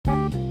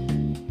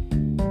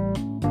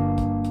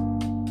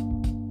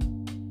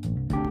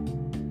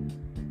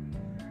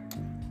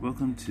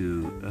Welcome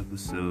to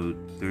episode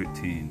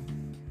 13.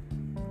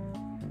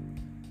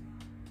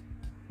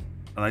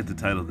 I like to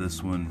title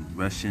this one,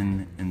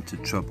 Rushing into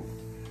Trouble.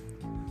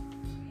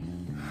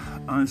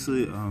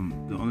 Honestly, the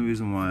only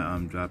reason why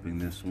I'm dropping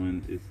this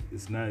one is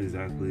it's not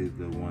exactly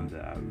the one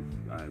that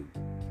I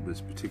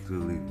was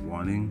particularly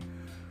wanting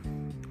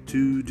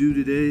to do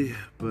today,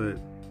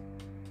 but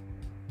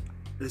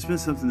it's been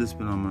something that's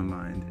been on my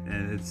mind,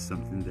 and it's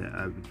something that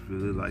I would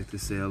really like to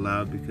say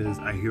aloud because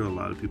I hear a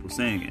lot of people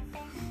saying it.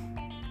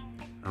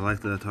 I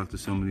like that I talk to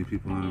so many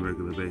people on a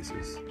regular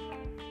basis,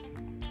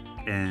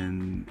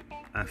 and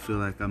I feel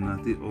like I'm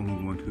not the only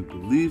one who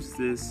believes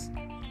this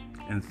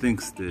and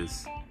thinks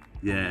this,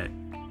 yet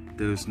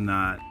there's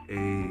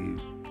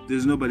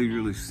nobody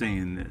really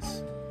saying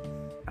this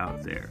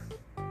out there,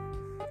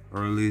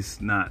 or at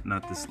least not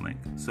this link.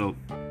 So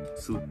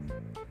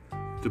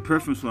to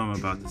preference what I'm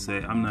about to say,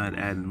 I'm not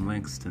adding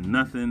links to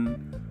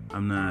nothing.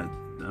 I'm not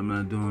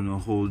doing a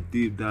whole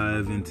deep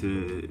dive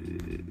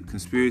into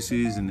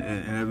conspiracies and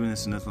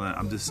evidence and nothing like that.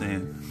 I'm just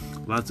saying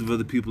lots of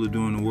other people are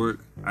doing the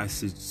work. I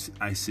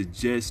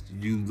suggest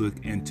you look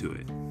into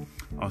it.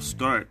 I'll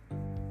start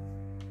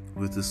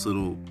with this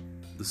little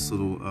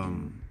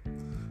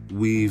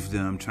weave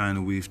that I'm trying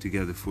to weave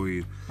together for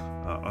you.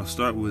 I'll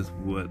start with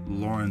what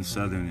Lauren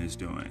Southern is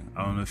doing.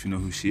 I don't know if you know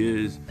who she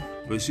is,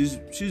 but she's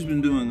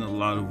been doing a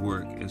lot of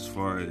work as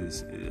far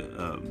as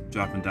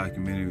dropping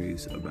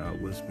documentaries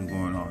about what's been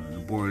going on the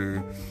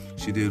border.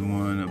 She did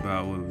one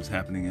about what was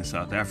happening in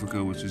South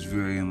Africa, which was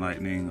very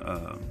enlightening.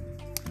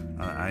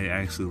 I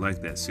actually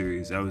liked that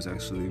series. That was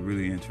actually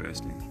really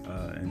interesting.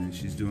 And then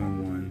she's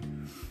doing one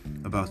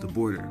about the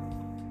border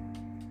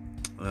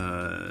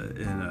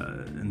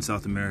in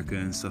South America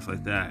and stuff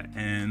like that.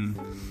 And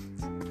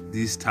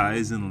these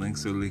ties and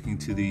links are linking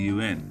to the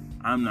UN.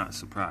 I'm not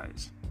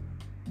surprised.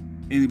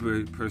 Any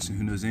person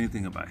who knows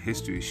anything about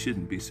history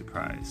shouldn't be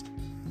surprised.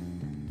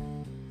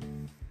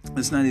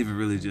 It's not even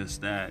really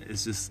just that.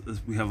 It's just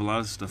we have a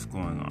lot of stuff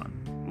going on.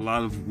 A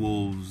lot of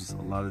wolves,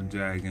 a lot of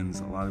dragons,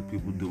 a lot of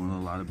people doing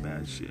a lot of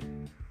bad shit.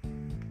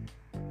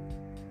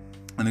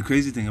 And the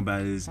crazy thing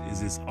about it is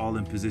it's all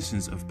in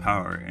positions of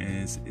power,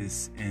 and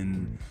it's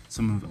in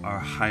some of our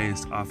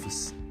highest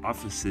offices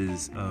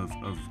of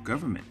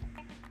government,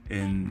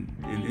 in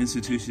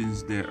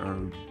institutions that are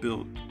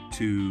built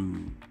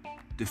to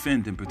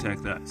defend and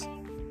protect us.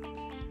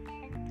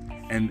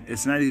 And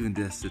it's not even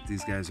just that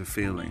these guys are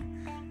failing,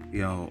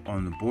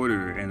 on the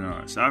border and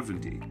our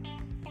sovereignty.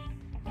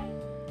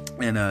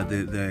 And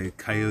the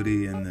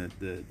coyote and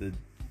the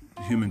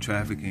human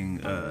trafficking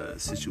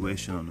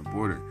situation on the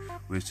border,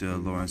 which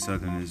Lauren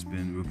Southern has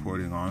been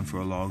reporting on for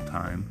a long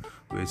time,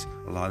 which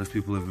a lot of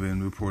people have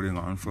been reporting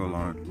on for a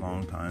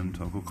long time.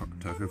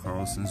 Tucker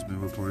Carlson's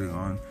been reporting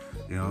on,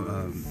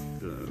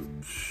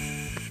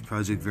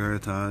 Project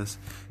Veritas,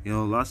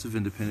 lots of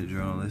independent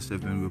journalists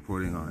have been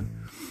reporting on,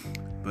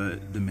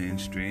 but the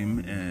mainstream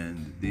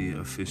and the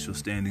official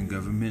standing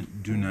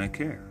government do not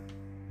care.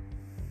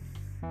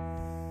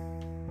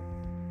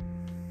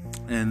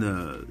 And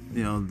the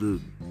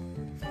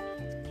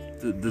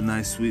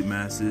nice sweet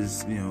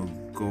masses,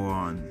 go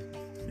on,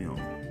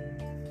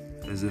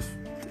 as if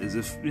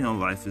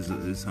life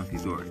is hunky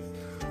dory,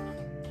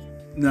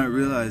 not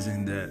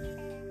realizing that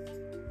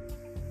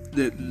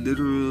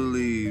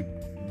literally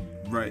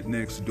right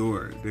next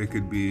door there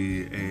could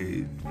be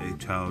a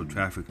child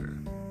trafficker,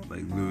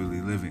 like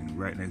literally living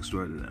right next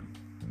door to them,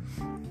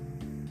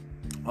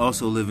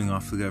 also living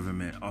off the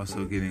government,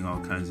 also getting all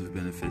kinds of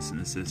benefits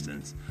and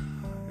assistance,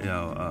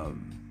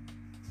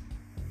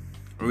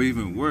 or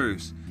even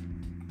worse,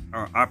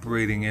 are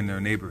operating in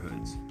their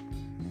neighborhoods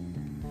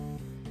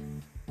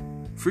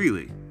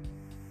freely.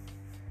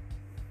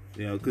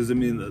 Because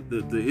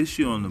the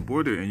issue on the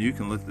border, and you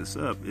can look this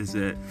up, is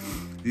that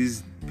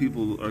these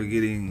people are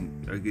getting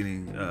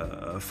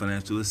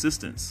financial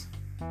assistance,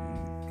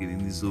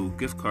 getting these little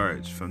gift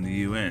cards from the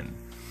UN,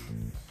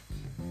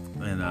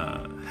 and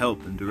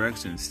help and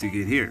directions to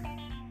get here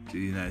to the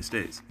United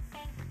States.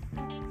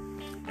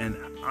 And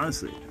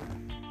honestly,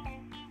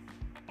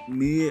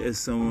 me as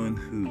someone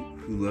who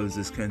loves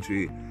this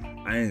country,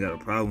 I ain't got a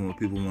problem with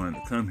people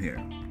wanting to come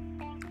here.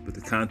 But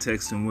the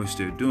context in which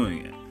they're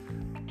doing it,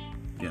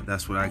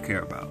 that's what I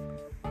care about.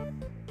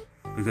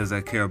 Because I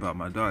care about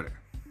my daughter.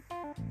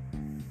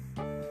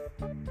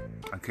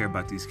 I care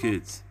about these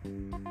kids.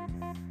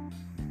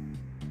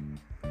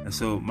 And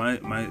so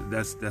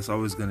that's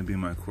always going to be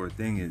my core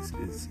thing is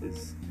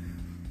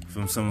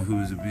from someone who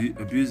was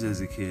abused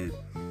as a kid,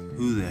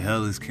 who the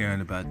hell is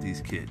caring about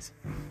these kids?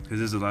 Because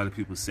there's a lot of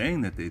people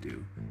saying that they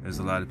do. There's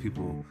a lot of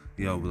people,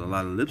 with a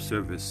lot of lip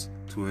service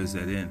towards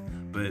that end.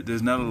 But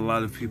there's not a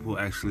lot of people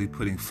actually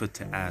putting foot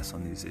to ass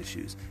on these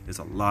issues. There's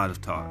a lot of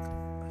talk,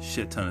 a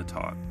shit ton of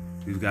talk.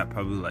 We've got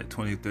probably like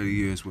 20 or 30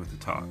 years worth of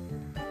talk.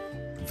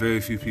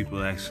 Very few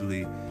people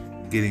actually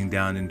getting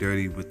down and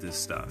dirty with this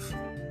stuff.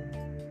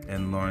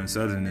 And Lauren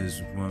Southern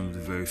is one of the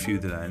very few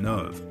that I know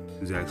of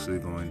who's actually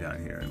going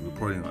down here and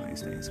reporting on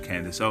these things.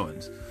 Candace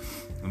Owens,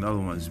 another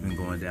one who's been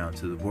going down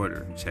to the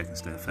border and checking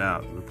stuff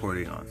out,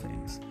 reporting on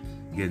things,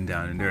 getting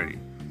down and dirty.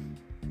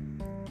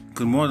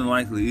 could more than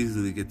likely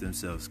easily get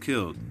themselves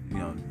killed,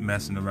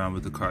 messing around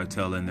with the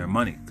cartel and their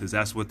money, because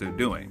that's what they're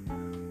doing,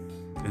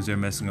 is they're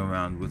messing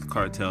around with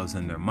cartels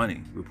and their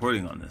money,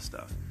 reporting on this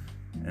stuff.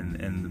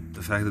 And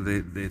the fact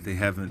that they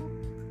haven't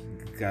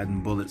gotten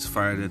bullets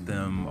fired at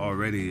them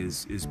already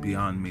is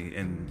beyond me,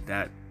 and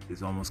that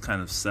is almost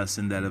kind of sus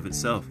in that of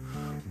itself.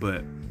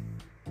 But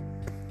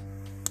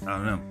I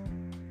don't know.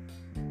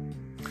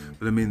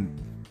 But I mean,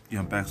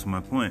 back to my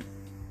point.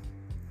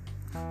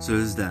 So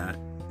there's that,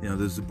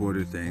 there's the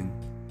border thing,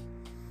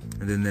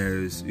 and then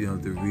there's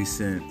the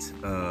recent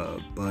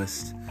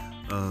bust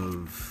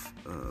of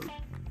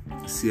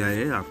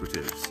CIA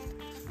operatives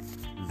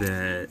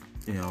that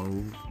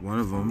one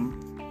of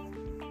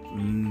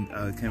them,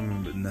 I can't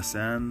remember,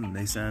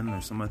 Nasan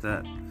or something like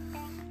that.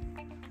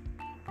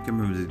 I can't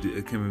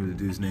remember the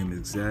dude's name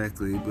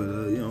exactly,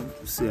 but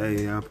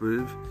CIA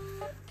operative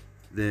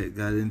that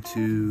got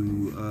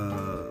into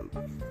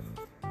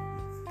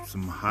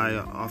some high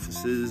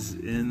offices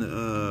in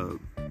the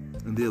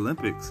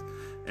Olympics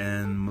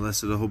and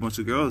molested a whole bunch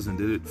of girls, and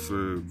did it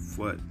for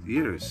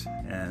years,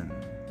 and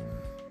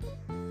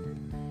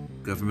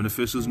government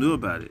officials knew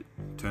about it,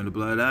 turned a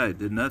blind eye,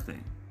 did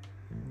nothing,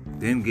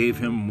 then gave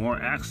him more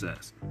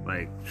access.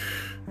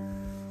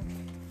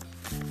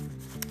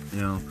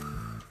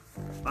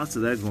 Lots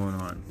of that going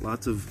on.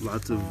 Lots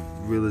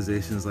of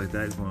realizations like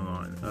that going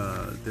on.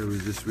 There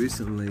was just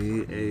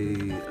recently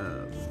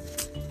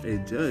a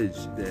judge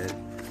that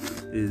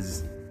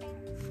is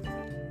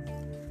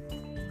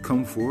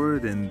come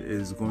forward and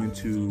is going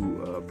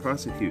to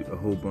prosecute a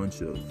whole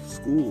bunch of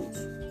school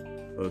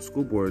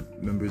board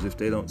members if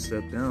they don't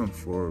step down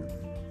for.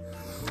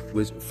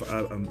 Which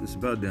it's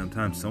about damn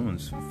time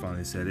someone's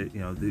finally said it.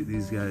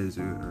 These guys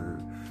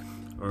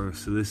are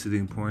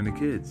soliciting porn to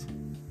kids.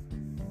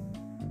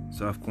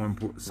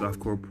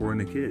 Softcore porn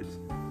to kids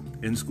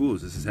in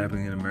schools. This is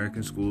happening in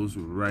American schools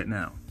right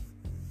now.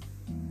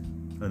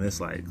 And it's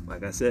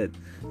like I said,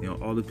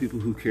 all the people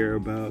who care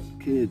about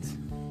kids,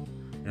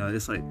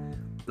 it's like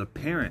the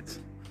parents.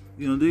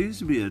 There used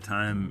to be a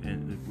time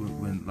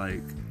when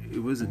it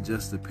wasn't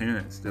just the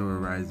parents that were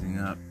rising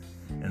up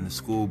and the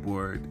school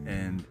board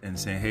and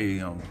saying, hey,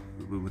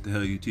 what the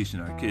hell are you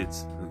teaching our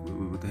kids?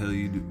 What the hell are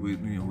you do?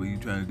 What are you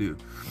trying to do?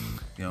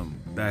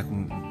 Back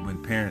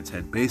when parents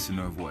had bass in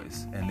their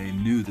voice and they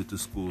knew that the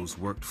schools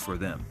worked for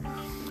them.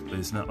 But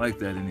it's not like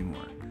that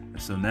anymore.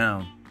 And so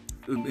now,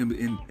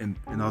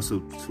 and also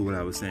to what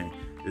I was saying,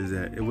 is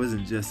that it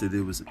wasn't just that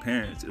it was the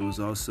parents, it was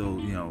also,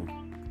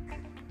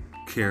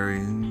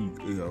 carrying,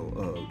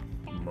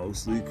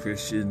 mostly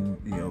Christian,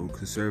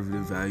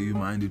 conservative,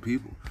 value-minded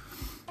people.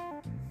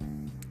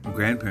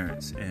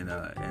 Grandparents and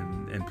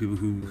people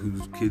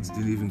whose kids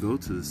didn't even go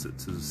to the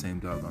same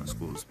doggone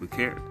schools but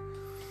cared.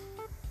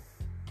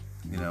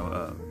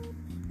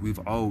 We've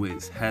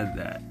always had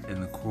that in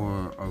the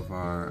core of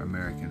our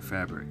American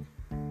fabric,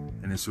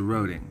 and it's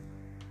eroding.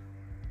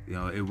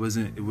 It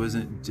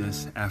wasn't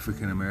just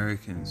African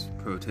Americans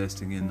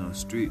protesting in those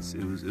streets.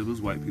 It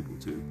was white people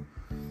too.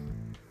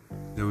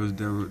 There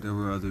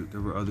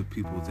were other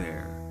people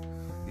there.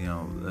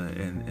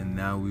 And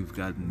now we've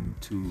gotten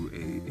to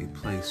a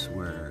place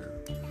where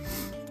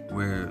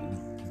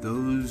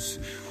those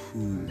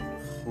who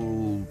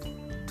hold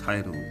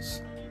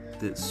titles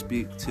that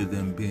speak to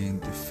them being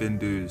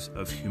defenders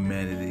of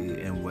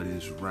humanity and what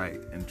is right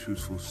and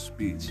truthful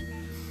speech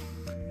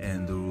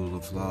and the rule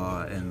of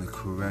law and the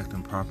correct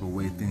and proper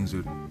way things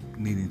are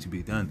needing to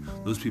be done,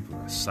 those people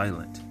are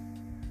silent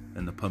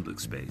in the public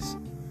space.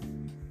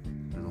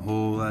 There's a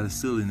whole lot of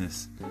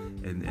silliness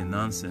and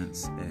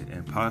nonsense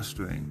and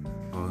posturing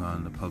going on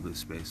in the public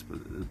space,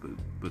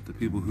 but the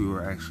people who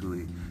are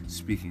actually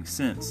speaking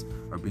sense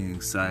are being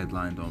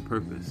sidelined on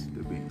purpose.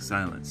 They're being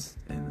silenced,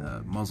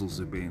 and muzzles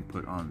are being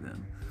put on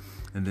them.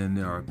 And then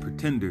there are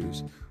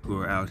pretenders who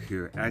are out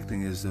here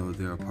acting as though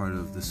they're a part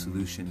of the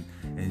solution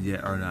and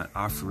yet are not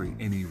offering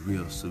any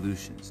real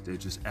solutions. They're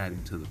just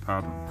adding to the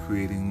problem,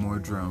 creating more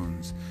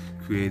drones,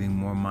 creating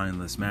more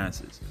mindless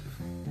masses.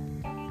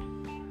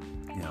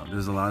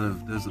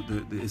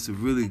 It's a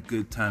really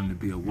good time to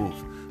be a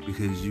wolf,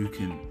 because you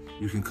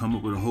can come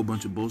up with a whole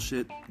bunch of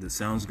bullshit that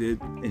sounds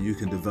good, and you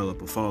can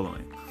develop a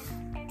following.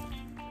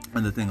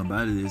 And the thing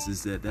about it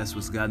is that that's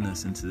what's gotten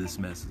us into this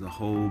mess, is a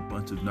whole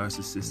bunch of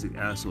narcissistic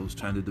assholes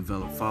trying to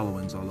develop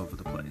followings all over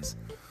the place.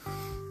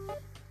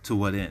 To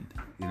what end,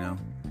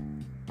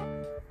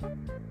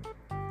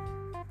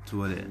 To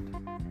what end?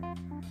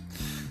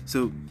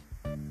 So,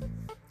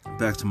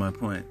 back to my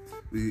point.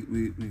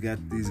 We got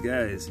these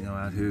guys,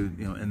 out here,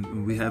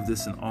 and we have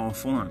this in all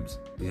forms.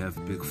 We have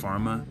Big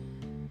Pharma,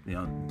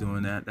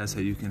 doing that. That's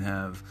how you can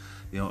have,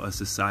 a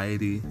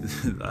society.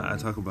 I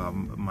talk about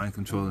mind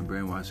control and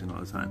brainwashing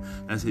all the time.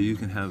 That's how you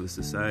can have a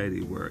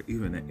society where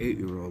even an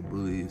 8-year-old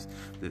believes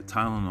that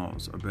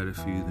Tylenols are better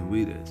for you than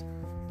weed is,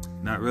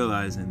 not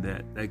realizing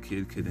that that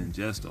kid could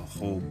ingest a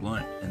whole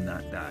blunt and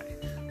not die.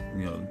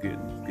 Get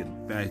a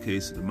bad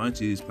case of the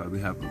munchies, probably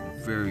have a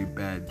very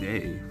bad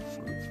day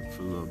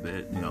for a little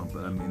bit,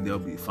 but I mean, they'll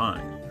be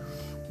fine.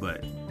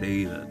 But they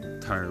eat an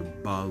entire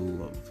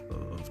bottle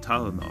of of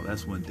Tylenol.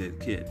 That's one dead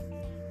kid,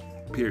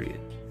 period.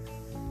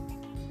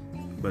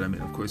 But I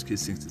mean, of course,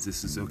 kids think that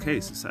this is okay.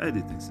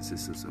 Society thinks that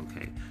this is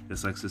okay.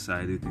 Just like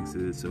society thinks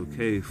that it's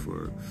okay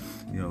for,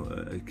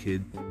 a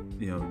kid, to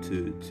be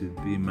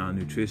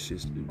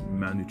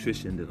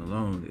malnutritioned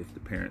alone if the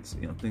parents,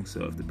 think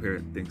so. If the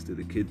parent thinks that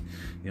the kid,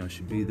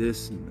 should be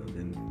this,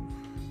 then,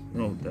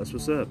 that's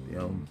what's up.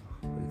 If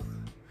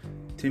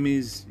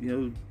Timmy's,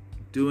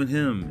 doing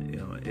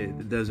him,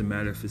 it doesn't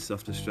matter if it's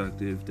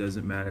self-destructive.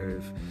 Doesn't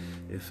matter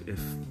if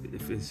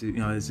it's,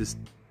 it's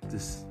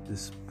just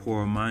this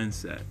poor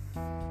mindset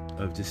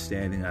of just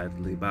standing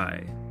idly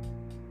by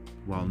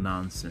while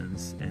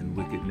nonsense and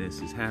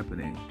wickedness is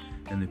happening,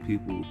 and the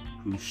people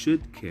who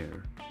should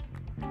care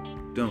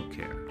don't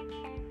care,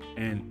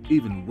 and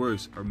even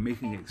worse, are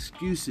making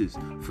excuses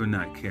for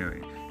not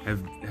caring.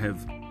 Have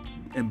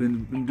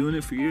been doing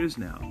it for years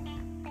now.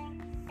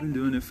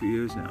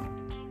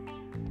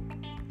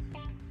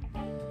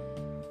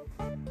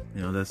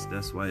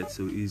 That's why it's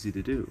so easy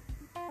to do.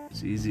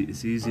 It's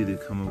easy to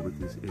come up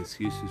with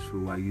excuses for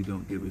why you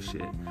don't give a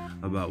shit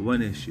about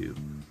one issue,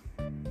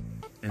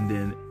 and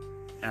then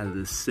out of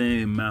the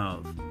same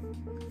mouth,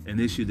 an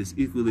issue that's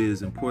equally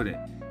as important,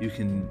 you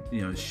can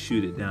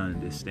shoot it down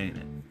and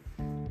disdain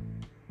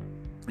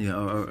it,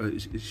 or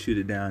shoot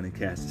it down and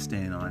cast a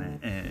stain on it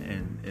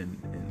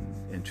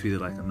and treat it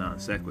like a non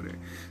sequitur,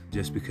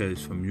 just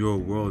because from your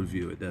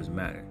worldview it doesn't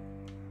matter.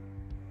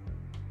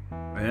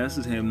 Right? That's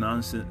the same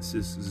nonsense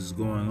is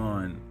going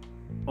on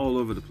all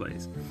over the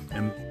place,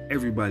 and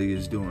everybody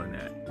is doing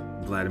that.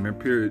 Vladimir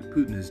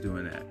Putin is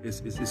doing that.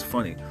 It's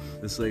funny.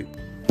 It's like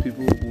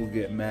people will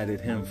get mad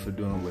at him for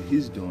doing what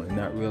he's doing,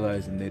 not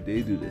realizing that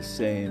they do the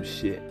same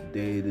shit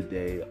day to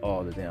day,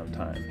 all the damn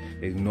time,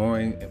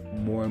 ignoring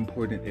more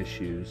important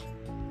issues,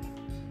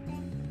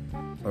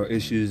 or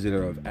issues that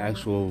are of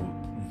actual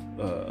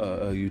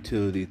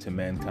utility to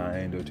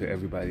mankind or to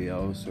everybody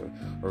else,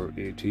 or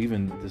to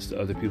even just the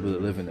other people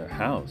that live in their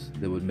house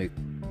that would make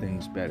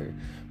things better.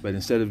 But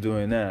instead of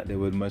doing that, they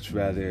would much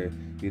rather,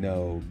 I'm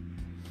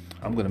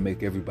going to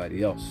make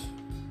everybody else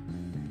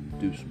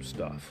do some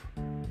stuff.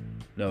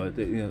 No,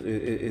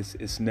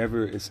 it's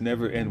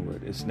never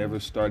inward. It's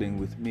never starting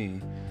with me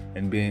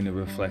and being a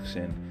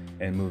reflection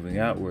and moving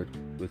outward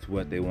with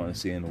what they want to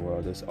see in the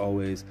world. It's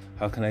always,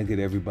 how can I get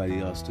everybody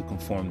else to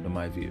conform to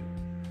my view?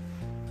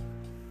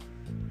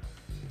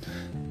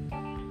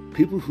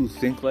 People who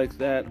think like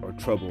that are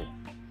trouble.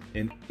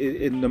 And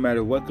no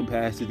matter what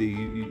capacity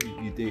you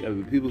think,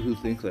 people who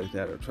think like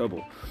that are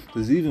trouble.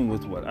 Because even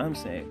with what I'm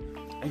saying,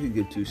 I could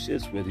give two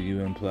shits whether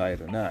you imply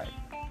it or not.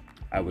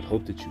 I would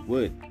hope that you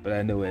would, but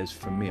I know as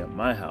for me and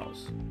my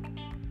house,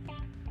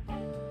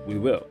 we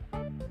will.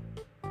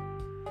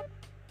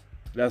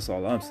 That's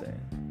all I'm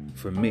saying,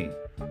 for me.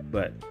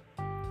 But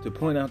to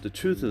point out the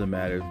truth of the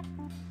matter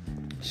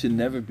to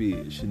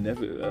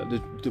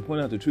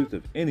point out the truth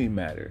of any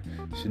matter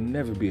should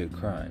never be a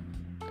crime.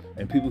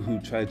 And people who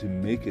try to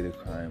make it a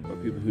crime, or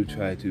people who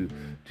try to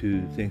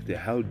think that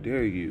how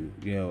dare you,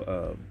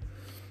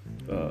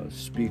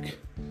 speak,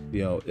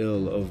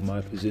 ill of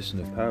my position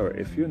of power,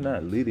 if you're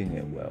not leading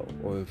it well,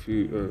 or if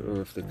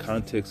the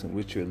context in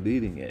which you're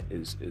leading it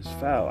is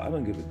foul. I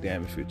don't give a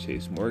damn if you're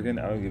Chase Morgan.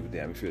 I don't give a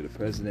damn if you're the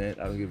president.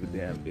 I don't give a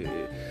damn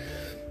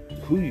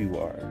who you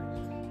are.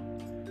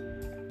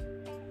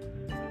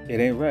 It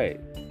ain't right.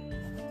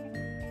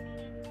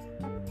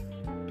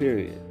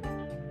 Period.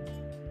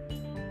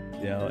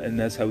 And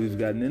that's how we've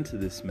gotten into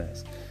this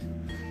mess.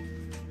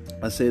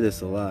 I say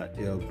this a lot,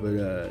 but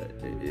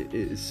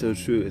it's so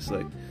true. It's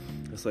like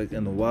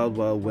in the Wild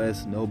Wild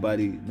West,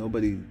 nobody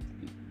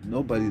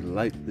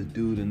liked the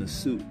dude in the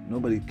suit.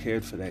 Nobody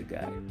cared for that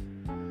guy,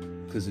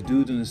 because the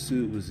dude in the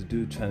suit was the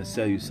dude trying to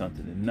sell you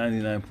something, and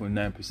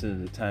 99.9%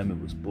 of the time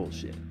it was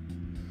bullshit.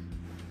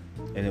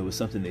 And it was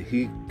something that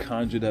he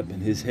conjured up in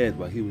his head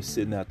while he was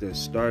sitting out there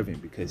starving,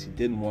 because he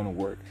didn't want to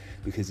work,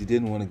 because he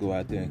didn't want to go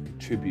out there and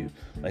contribute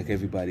like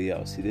everybody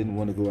else. He didn't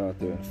want to go out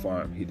there and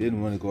farm. He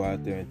didn't want to go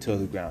out there and till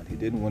the ground. He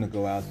didn't want to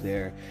go out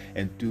there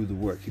and do the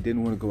work. He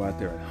didn't want to go out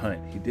there and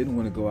hunt. He didn't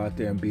want to go out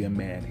there and be a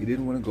man. He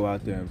didn't want to go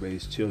out there and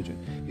raise children.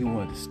 He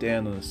wanted to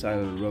stand on the side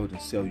of the road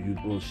and sell you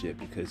bullshit,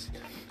 because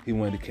he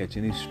wanted to catch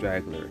any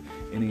straggler,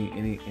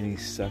 any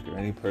sucker,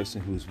 any person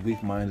who was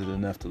weak-minded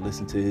enough to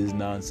listen to his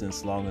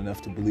nonsense long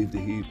enough to believe that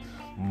he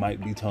might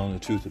be telling the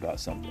truth about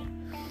something.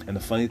 And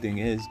the funny thing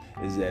is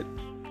that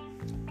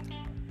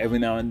every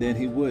now and then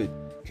he would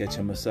catch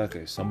him a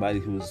sucker, somebody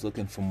who was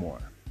looking for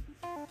more,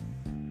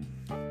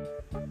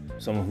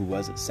 someone who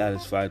wasn't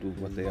satisfied with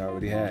what they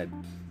already had.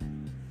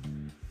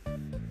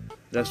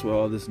 That's where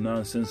all this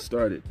nonsense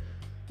started,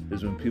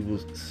 is when people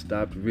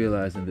stopped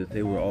realizing that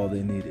they were all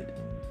they needed.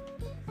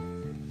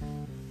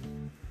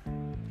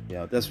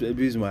 That's the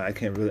reason why I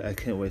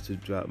can't wait to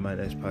drop my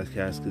next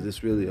podcast, because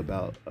it's really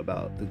about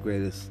the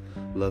greatest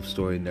love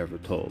story never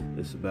told.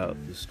 It's about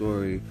the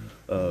story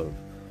of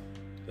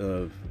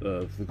the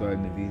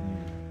Garden of Eden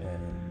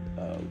and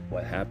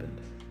what happened.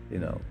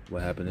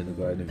 What happened in the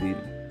Garden of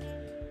Eden,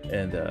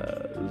 and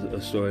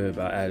a story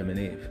about Adam and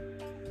Eve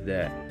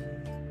that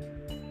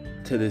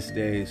to this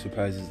day, it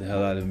surprises the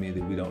hell out of me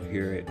that we don't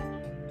hear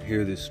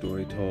this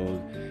story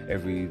told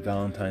every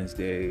Valentine's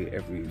Day,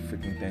 every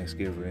freaking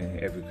Thanksgiving,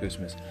 every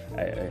Christmas,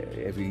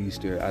 every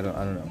Easter. I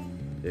don't know.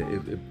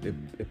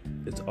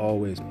 It's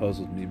always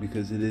puzzled me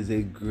because it is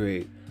a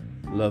great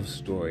love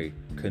story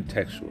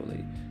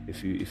contextually.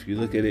 If you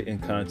look at it in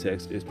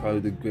context, it's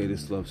probably the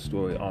greatest love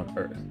story on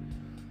earth.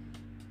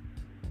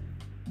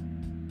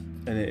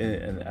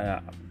 And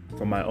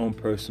from my own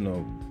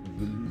personal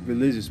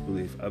religious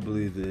belief, I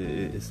believe that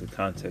it's the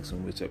context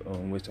in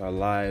which our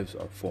lives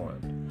are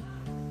formed.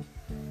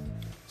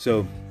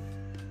 So,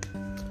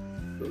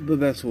 but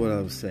that's what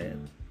I was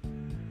saying.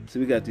 So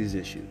we got these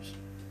issues.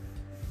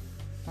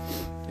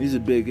 These are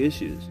big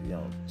issues,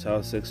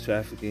 child sex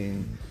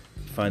trafficking,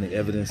 finding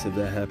evidence of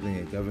that happening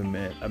in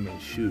government. I mean,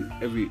 shoot,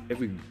 every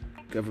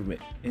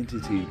government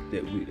entity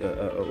that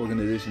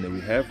organization that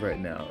we have right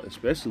now,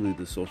 especially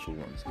the social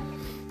ones,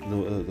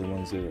 the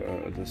ones that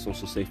are the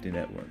social safety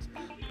net ones.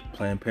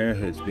 Planned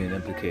Parenthood is being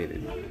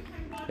implicated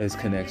as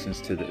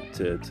connections to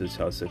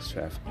child sex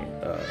trafficking,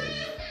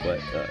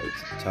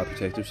 Child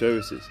Protective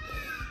Services,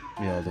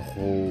 the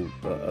whole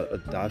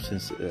adoption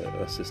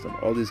system.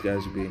 All these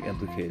guys are being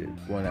implicated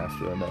one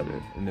after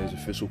another, and there's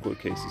official court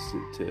cases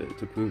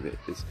to prove it.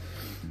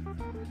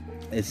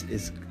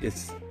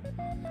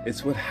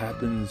 It's what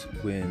happens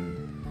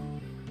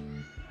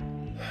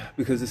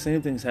because the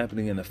same thing's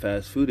happening in the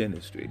fast food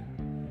industry.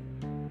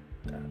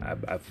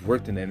 I've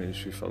worked in that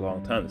industry for a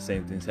long time. The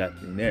same thing's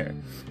happening there.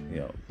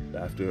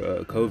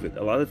 After COVID,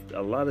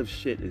 a lot of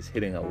shit is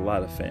hitting a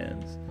lot of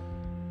fans,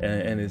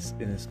 and it's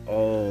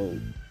all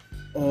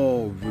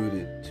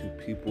rooted to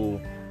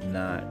people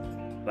not,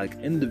 like,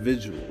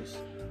 individuals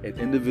at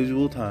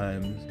individual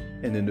times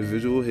in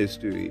individual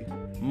history,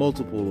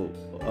 multiple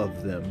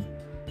of them,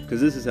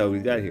 because this is how we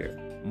got here.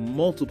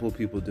 Multiple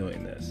people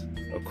doing this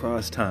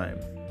across time,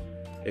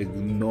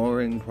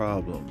 ignoring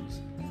problems,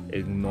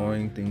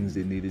 ignoring things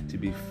that needed to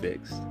be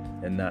fixed,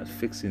 and not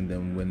fixing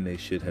them when they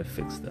should have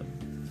fixed them.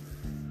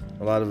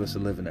 A lot of us are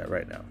living that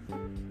right now,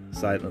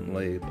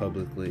 silently,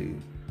 publicly.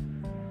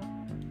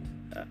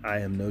 I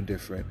am no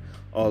different.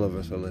 All of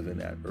us are living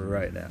that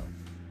right now.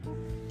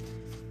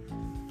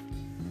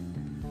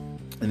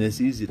 And it's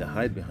easy to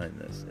hide behind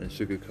this and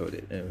sugarcoat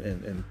it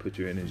and put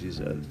your energies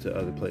to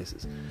other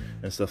places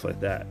and stuff like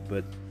that.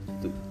 But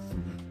the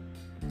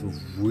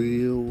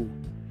real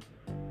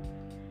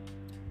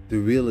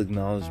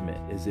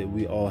acknowledgement is that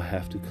we all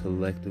have to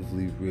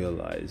collectively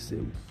realize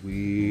that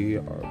we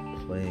are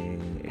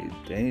playing a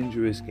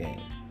dangerous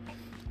game.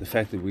 The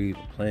fact that we're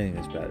even playing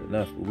is bad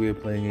enough, but we're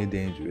playing a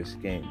dangerous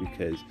game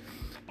because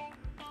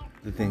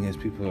the thing is,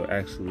 people are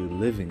actually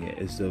living it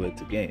as though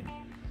it's a game.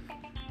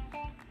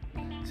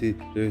 See,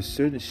 there's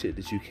certain shit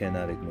that you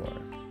cannot ignore,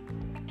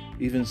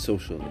 even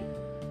socially.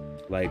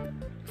 Like,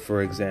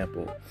 for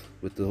example,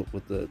 with the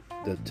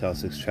child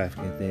sex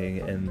trafficking thing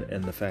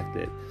and the fact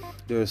that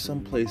there are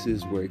some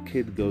places where a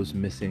kid goes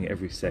missing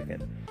every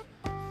second.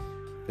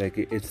 Like,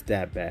 it's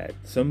that bad.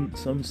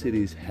 Some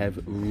cities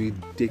have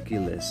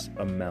ridiculous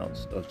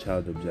amounts of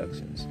child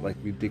abductions, like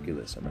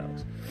ridiculous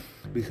amounts,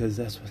 because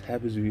that's what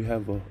happens when you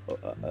have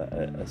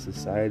a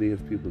society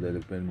of people that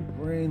have been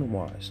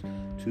brainwashed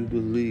to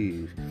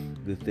believe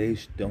that they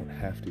don't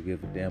have to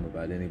give a damn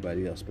about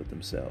anybody else but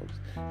themselves.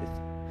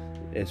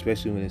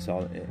 Especially when it's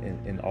all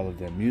in all of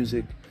their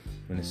music,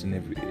 when it's in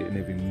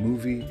every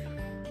movie.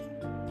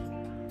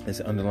 It's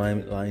the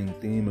underlying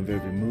theme of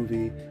every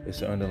movie.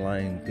 It's the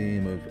underlying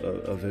theme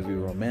of every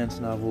romance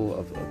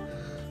novel.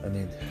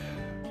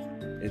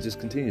 It just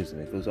continues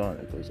and it goes on.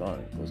 It goes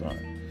on.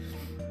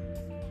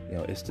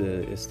 It's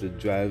the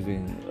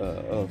driving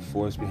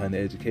force behind the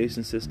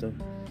education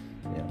system.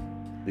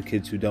 The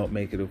kids who don't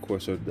make it, of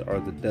course, are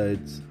the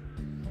duds,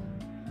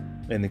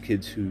 and the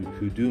kids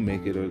who do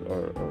make it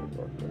are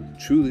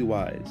truly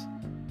wise.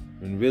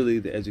 When really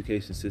the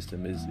education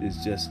system is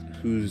just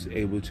who's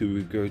able to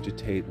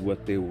regurgitate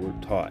what they were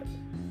taught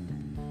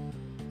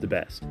the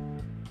best.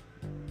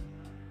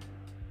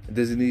 It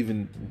doesn't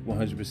even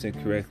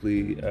 100%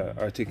 correctly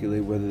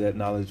articulate whether that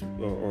knowledge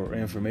or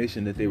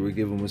information that they were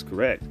given was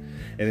correct.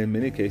 And in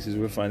many cases,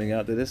 we're finding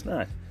out that it's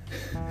not.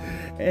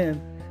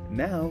 And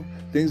now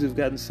things have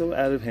gotten so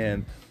out of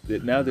hand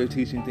that now they're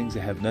teaching things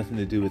that have nothing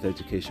to do with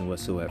education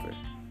whatsoever.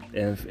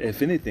 And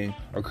if anything,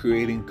 are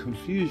creating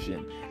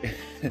confusion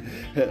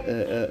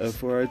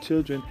for our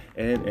children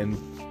and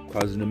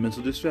causing them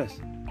mental distress.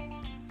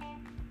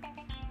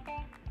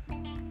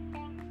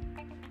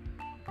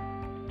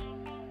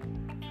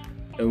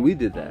 And we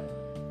did that,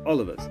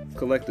 all of us,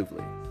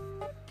 collectively,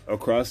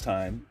 across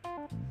time,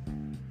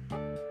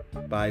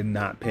 by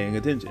not paying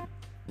attention.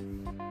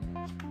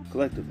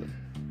 Collectively.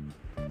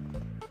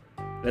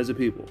 As a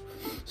people.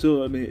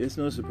 So, it's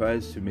no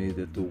surprise to me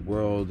that the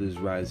world is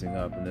rising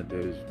up and that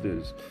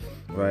there's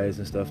riots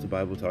and stuff. The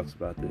Bible talks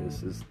about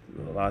this. There's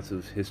lots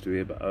of history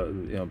about,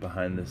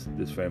 behind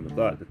this frame of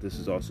thought that this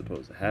is all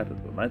supposed to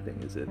happen. But my thing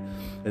is that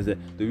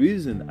the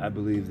reason I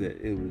believe that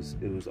it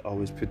was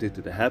always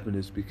predicted to happen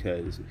is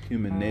because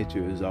human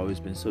nature has always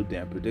been so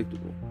damn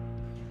predictable.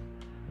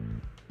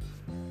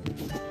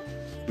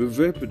 We're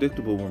very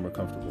predictable when we're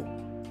comfortable.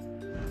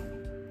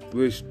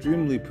 We're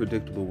extremely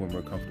predictable when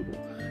we're comfortable.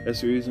 That's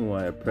the reason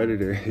why a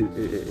predator,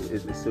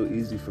 it's so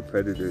easy for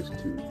predators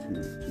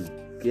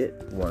to get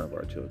one of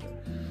our children.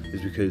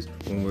 Is because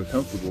when we're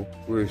comfortable,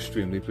 we're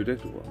extremely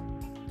predictable.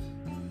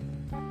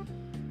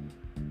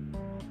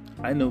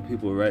 I know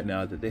people right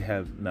now that they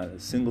have not a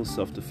single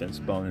self-defense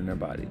bone in their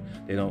body.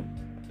 They don't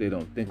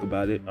think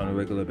about it on a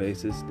regular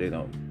basis. They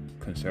don't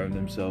concern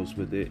themselves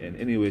with it in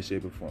any way,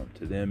 shape, or form.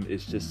 To them,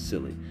 it's just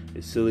silly.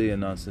 It's silly and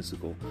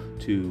nonsensical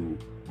to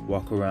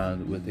walk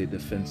around with a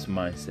defense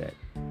mindset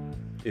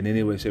in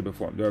any way, shape, or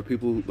form. There are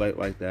people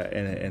like that,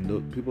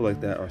 and people like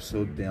that are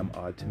so damn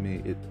odd to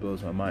me. It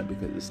blows my mind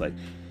because it's like,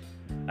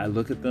 I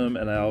look at them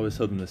and I always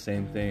tell them the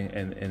same thing,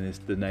 and it's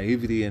the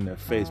naivety in their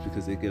face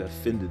because they get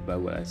offended by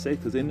what I say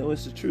because they know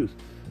it's the truth.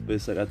 But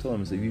it's like I told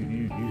them, it's like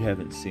you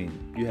haven't seen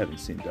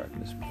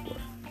darkness before.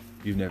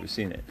 You've never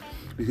seen it,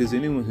 because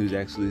anyone who's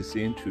actually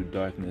seen true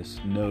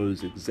darkness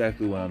knows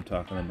exactly what I'm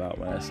talking about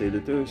when I say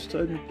that there are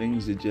certain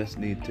things that just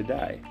need to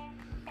die.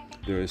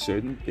 There are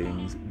certain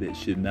things that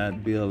should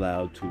not be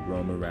allowed to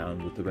roam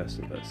around with the rest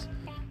of us.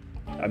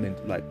 I mean,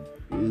 like,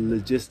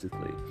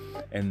 logistically.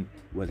 And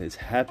what has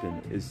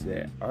happened is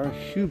that our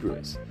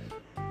hubris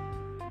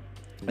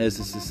as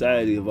a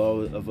society of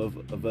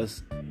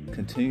us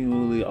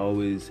continually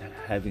always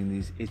having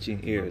these itching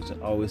ears and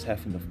always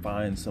having to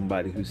find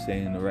somebody who's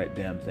saying the right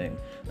damn thing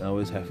and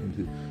always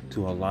having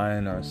to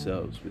align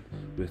ourselves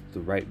with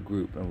the right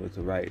group and with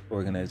the right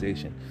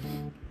organization.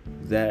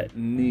 That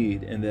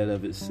need in that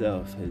of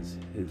itself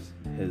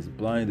has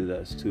blinded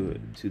us to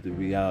the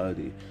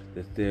reality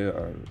that there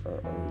are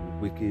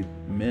wicked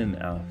men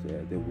out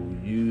there that will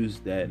use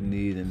that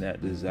need and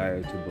that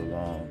desire to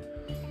belong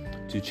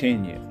to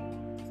chain you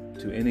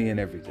to any and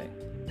everything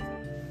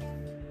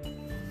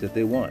that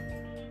they want.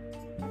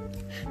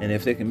 And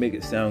if they can make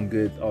it sound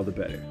good, all the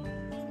better.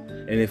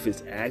 And if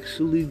it's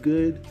actually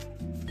good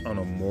on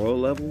a moral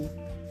level,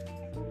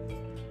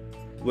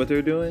 what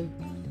they're doing,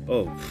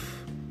 the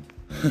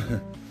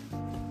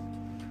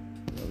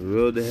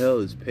road to hell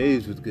is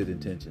paved with good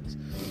intentions.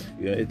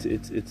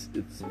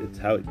 It's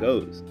how it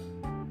goes.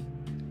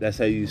 That's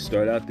how you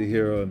start out the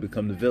hero and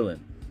become the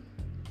villain,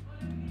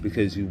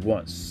 because you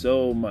want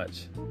so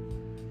much.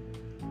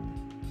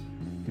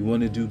 You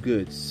want to do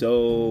good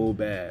so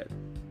bad.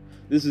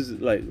 This is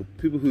like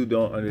people who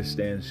don't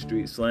understand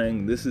street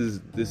slang. This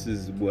is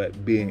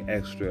what being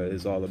extra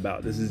is all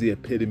about. This is the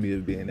epitome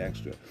of being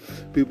extra.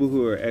 People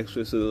who are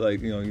extra, so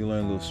like, you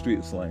learn a little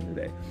street slang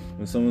today.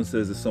 When someone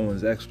says that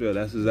someone's extra,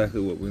 that's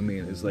exactly what we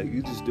mean. It's like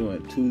you're just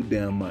doing too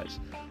damn much,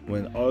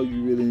 when all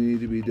you really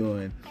need to be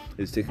doing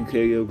is taking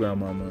care of your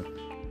grandmama,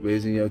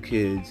 raising your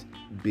kids,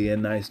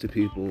 being nice to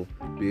people,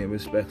 being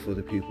respectful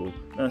to people,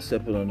 not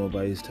stepping on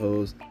nobody's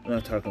toes,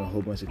 not talking a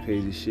whole bunch of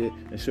crazy shit,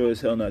 and sure as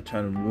hell not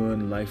trying to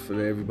ruin life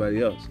for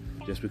everybody else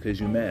just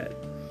because you're mad.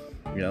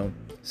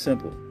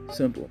 Simple.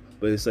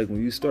 But it's like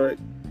when you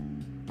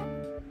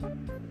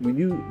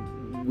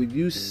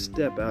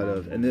step out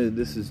of, and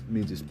this is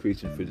me just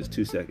preaching for just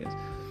 2 seconds,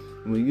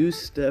 when you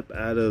step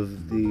out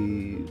of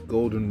the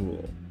golden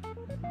rule,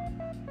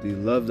 the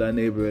love thy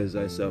neighbor as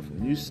thyself,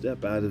 when you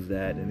step out of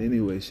that in any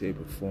way, shape,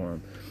 or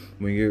form,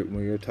 when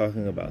you're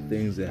talking about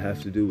things that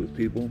have to do with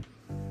people,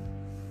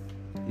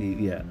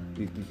 you're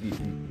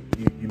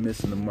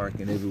missing the mark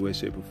in every way,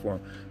 shape, or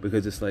form.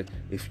 Because it's like,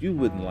 if you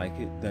wouldn't like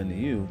it done to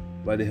you,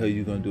 why the hell are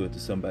you going to do it to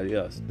somebody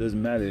else? Doesn't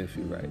matter if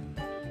you're right.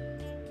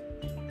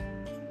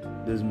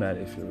 Doesn't matter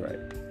if you're right.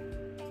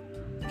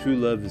 True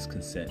love is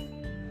consent.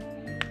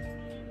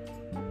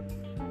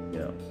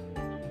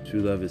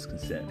 True love is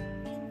consent.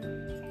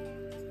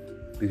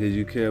 Because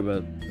you care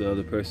about the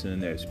other person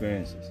and their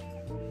experiences.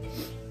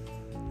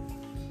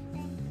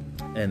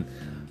 And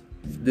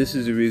this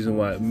is the reason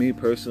why, me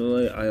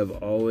personally, I've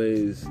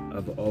always,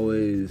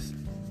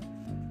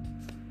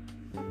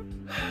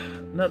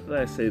 not that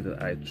I say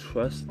that I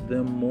trust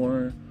them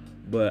more,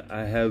 but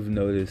I have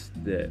noticed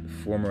that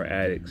former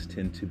addicts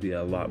tend to be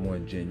a lot more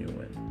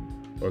genuine,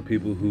 or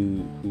people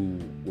who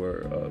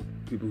were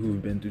people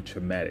who've been through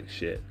traumatic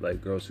shit,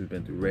 like girls who've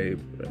been through rape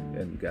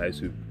and guys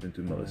who've been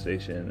through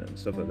molestation and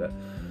stuff like that.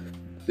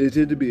 They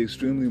tend to be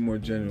extremely more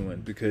genuine,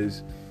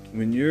 because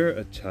when you're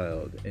a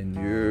child and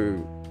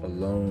you're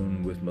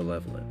alone with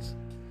malevolence,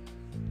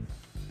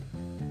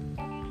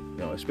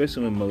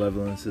 especially when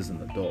malevolence is an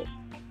adult,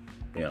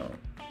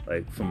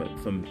 like from a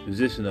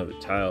position of a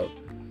child,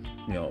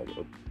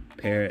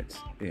 parents,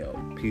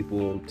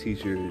 people,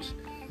 teachers,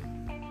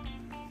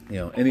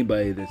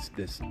 anybody that's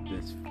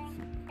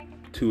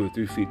 2 or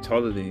 3 feet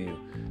taller than you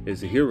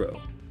is a hero.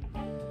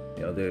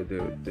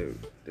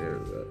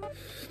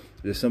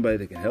 There's somebody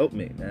that can help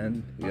me,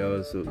 man.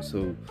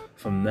 So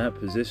from that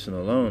position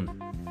alone,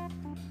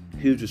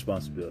 huge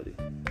responsibility.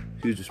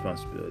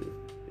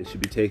 It should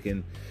be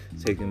taken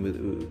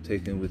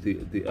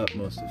with the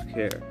utmost of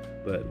care.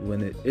 But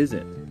when it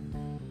isn't,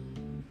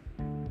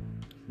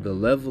 the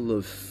level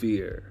of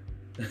fear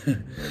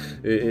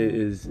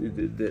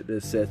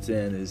that sets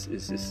in is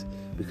just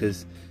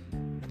because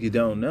you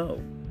don't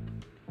know.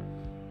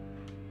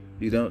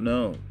 You don't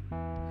know.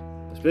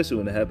 Especially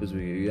when it happens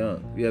when you're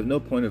young. You have no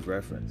point of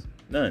reference.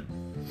 None.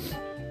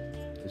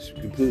 It's a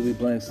completely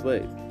blank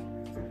slate.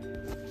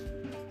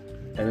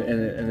 And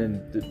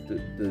then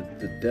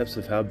the depths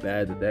of how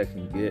bad that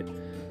can get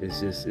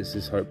is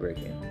just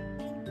heartbreaking.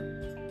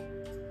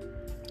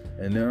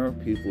 And there are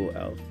people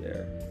out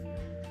there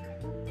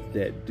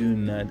that do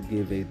not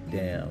give a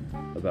damn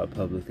about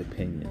public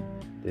opinion.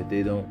 That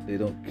they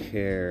don't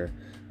care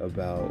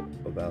about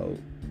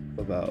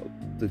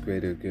the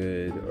greater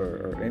good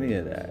or any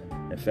of that.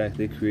 In fact,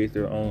 they create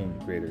their own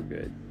greater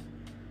good.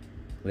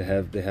 They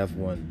have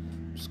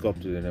one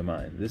sculpted in their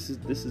mind. This is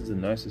a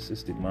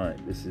narcissistic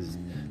mind. This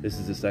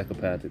is a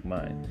psychopathic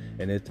mind,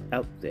 and it's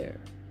out there,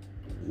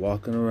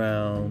 walking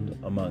around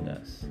among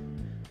us.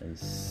 And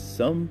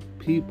some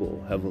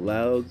people have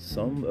allowed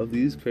some of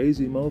these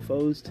crazy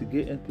mofos to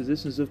get in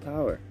positions of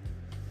power.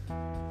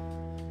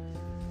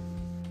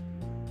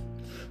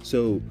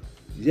 So,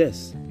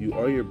 yes, you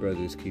are your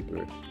brother's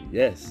keeper.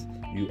 Yes,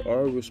 you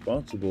are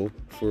responsible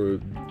for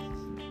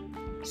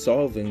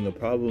solving the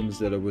problems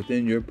that are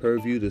within your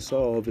purview to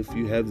solve if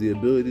you have the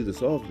ability to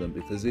solve them.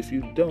 Because if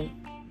you don't,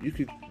 you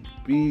could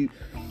be,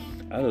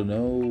 I don't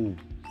know,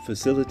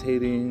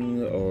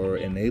 facilitating or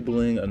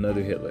enabling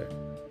another Hitler.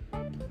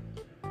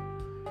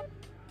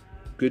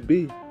 Could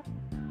be.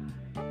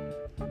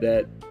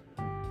 That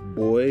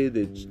boy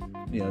that,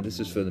 this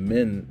is for the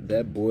men,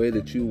 that boy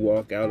that you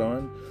walk out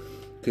on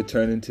could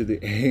turn into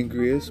the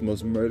angriest,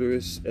 most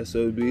murderous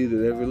SOB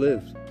that ever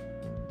lived.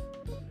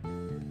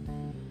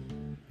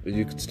 But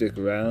you could stick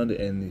around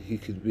and he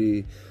could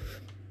be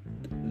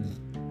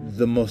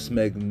the most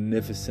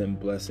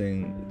magnificent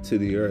blessing to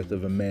the earth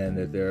of a man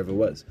that there ever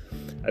was.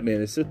 I mean,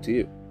 it's up to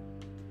you.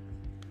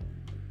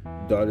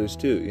 Daughters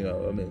too,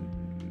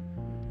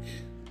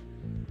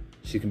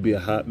 she can be a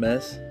hot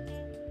mess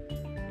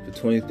for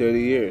 20, 30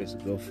 years.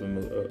 Go from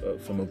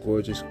a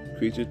gorgeous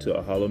creature to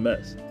a hollow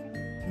mess.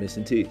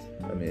 Missing teeth.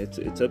 I mean,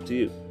 it's up to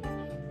you.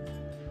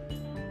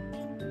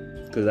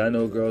 Because I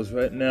know girls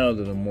right now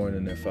that are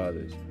mourning their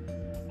fathers.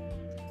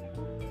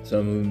 Some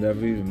of them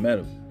never even met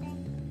them.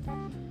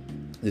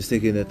 Just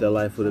thinking that their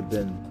life would have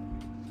been,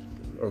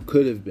 or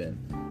could have been,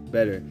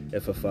 better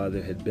if a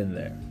father had been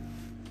there.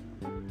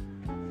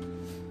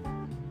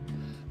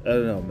 I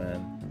don't know,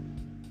 man.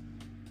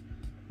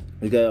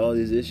 We got all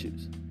these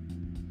issues.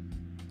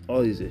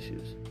 All these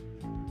issues.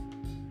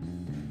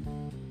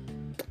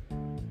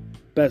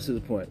 Back to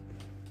the point.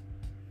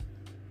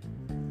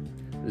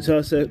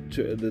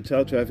 The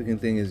child trafficking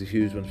thing is a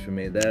huge one for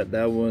me.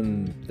 That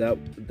one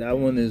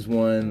is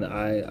one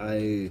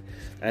I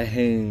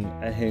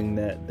hang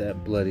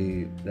that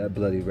bloody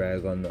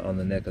rag on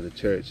the neck of the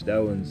church.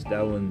 That one's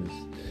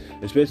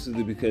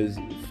especially because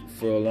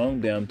for a long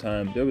damn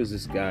time there was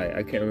this guy,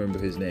 I can't remember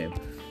his name.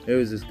 There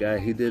was this guy,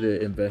 he did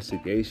an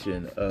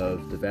investigation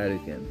of the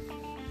Vatican.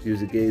 He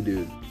was a gay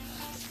dude.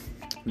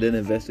 Did an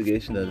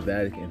investigation of the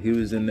Vatican. He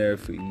was in there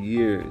for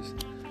years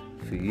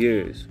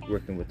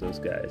working with those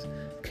guys.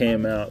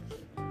 Came out,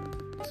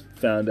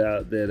 found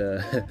out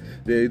that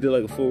they did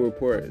like a full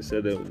report. It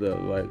said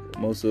that like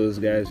most of those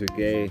guys were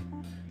gay,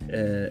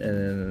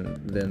 and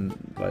then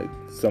like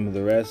some of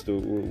the rest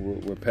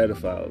were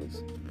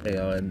pedophiles.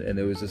 And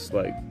there was just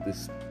like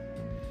this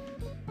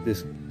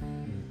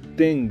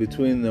thing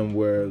between them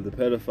where the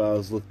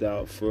pedophiles looked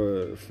out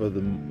for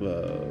the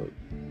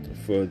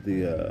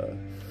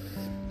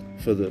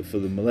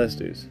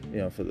molesters,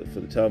 for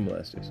the child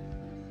molesters,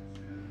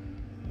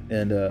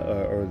 and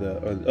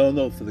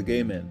for the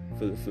gay men,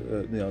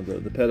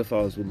 the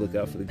pedophiles would look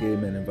out for the gay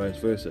men and vice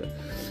versa,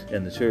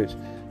 in the church,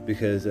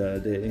 because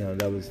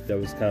that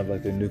was kind of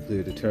like a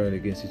nuclear deterrent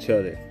against each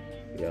other,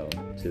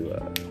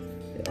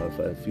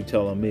 if you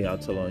tell on me, I'll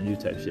tell on you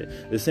type shit.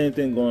 The same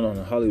thing going on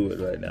in Hollywood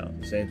right now.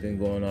 The same thing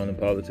going on in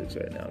politics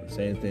right now. The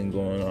same thing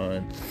going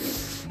on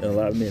in a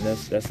lot.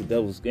 That's the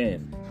devil's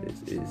game.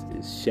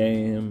 It's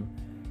shame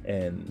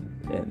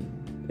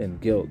and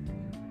guilt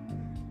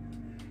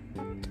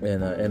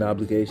and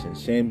obligation.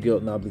 Shame,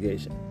 guilt, and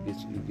obligation.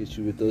 Get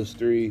you with those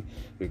three,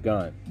 you're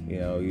gone.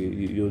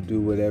 You'll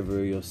do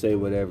whatever, you'll say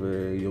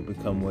whatever, you'll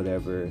become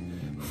whatever,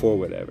 for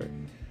whatever.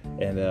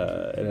 And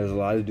there's a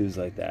lot of dudes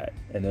like that,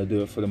 and they'll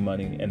do it for the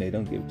money, and they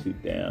don't give two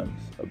damns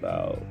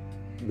about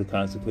the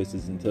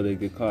consequences until they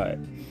get caught.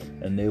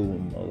 And they will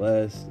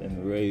molest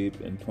and rape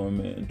and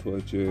torment and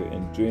torture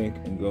and drink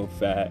and grow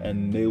fat,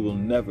 and they will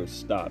never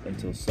stop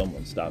until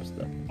someone stops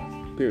them.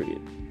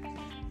 Period.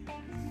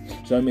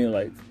 So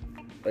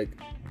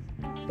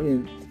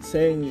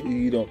saying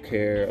you don't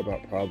care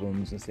about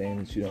problems and saying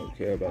that you don't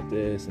care about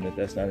this and that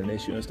that's not an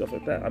issue and stuff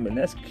like that,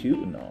 that's cute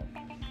and all.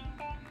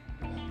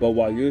 But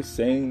while you're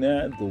saying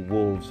that, the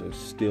wolves are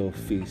still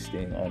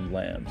feasting on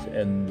lambs,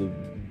 and the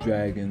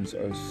dragons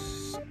are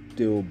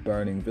still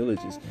burning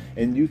villages.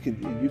 And you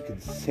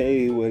can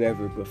say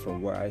whatever, but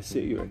from where I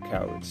sit, you're a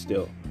coward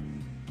still.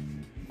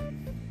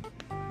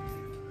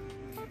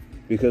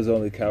 Because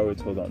only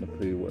cowards hold on to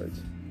pretty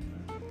words.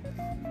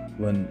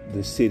 When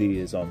the city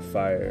is on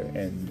fire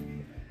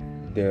and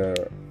there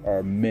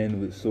are men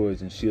with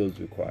swords and shields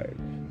required.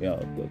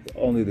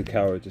 Only the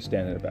cowards are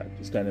standing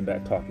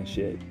back talking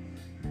shit,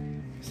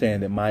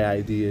 saying that my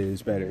idea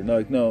is better. No,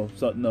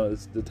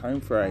 it's the time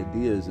for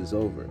ideas is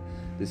over.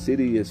 The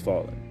city is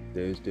falling.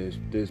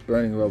 There's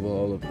burning rubble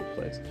all over the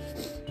place.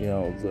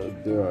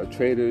 There are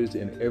traitors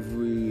in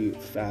every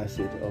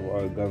facet of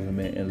our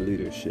government and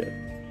leadership.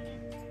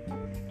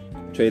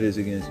 Traitors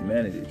against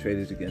humanity,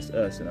 traitors against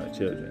us and our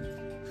children.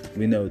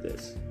 We know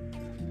this.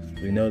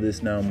 We know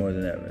this now more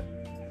than ever.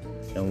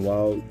 And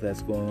while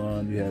that's going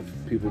on, you have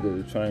people that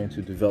are trying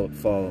to develop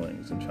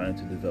followings and trying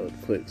to develop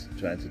cliques,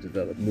 trying to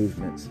develop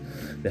movements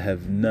that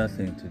have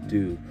nothing to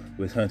do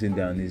with hunting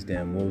down these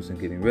damn wolves and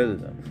getting rid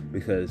of them.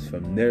 Because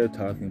from their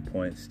talking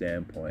point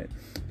standpoint,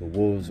 the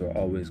wolves are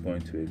always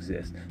going to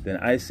exist. Then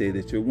I say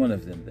that you're one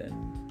of them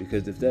then.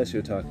 Because if that's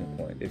your talking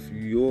point, if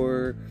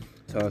your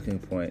talking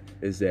point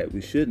is that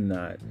we should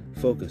not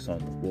focus on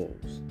the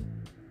wolves,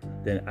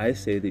 then I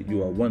say that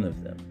you are one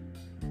of them.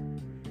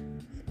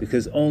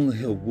 Because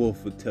only a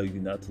wolf would tell you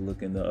not to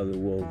look into other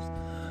wolves.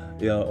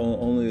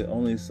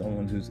 Only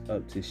someone who's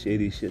up to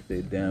shady shit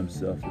they damn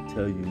self would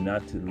tell you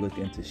not to look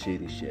into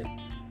shady shit.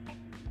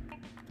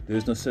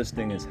 There's no such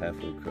thing as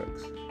halfway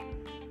crooks.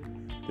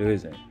 There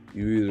isn't.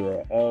 You either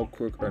are all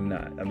crook or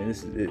not. I mean,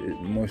 this is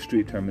more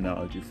street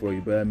terminology for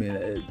you, but I mean,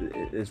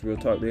 it's real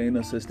talk. There ain't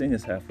no such thing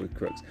as halfway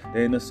crooks.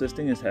 There ain't no such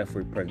thing as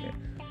halfway pregnant.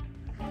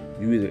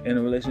 You either in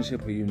a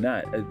relationship or you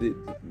not.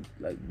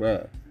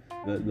 Bruh.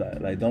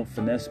 Like, don't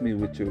finesse me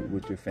with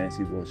your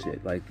fancy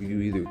bullshit. Like,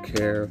 you either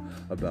care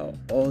about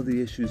all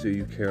the issues or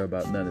you care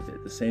about none of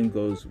it. The same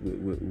goes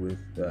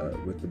with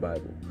the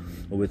Bible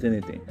or with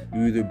anything.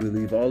 You either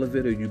believe all of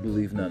it or you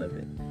believe none of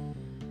it.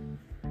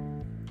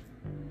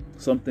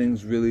 Some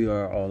things really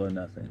are all or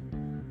nothing.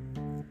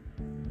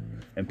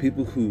 And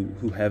people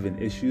who have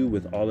an issue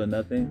with all or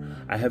nothing,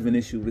 I have an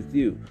issue with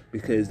you,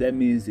 because that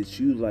means that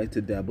you like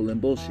to dabble in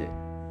bullshit.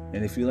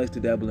 And if you like to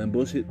dabble in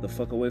bullshit, the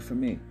fuck away from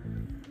me.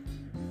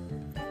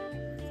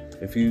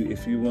 If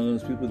you're one of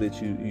those people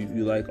that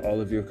you like all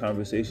of your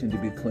conversation to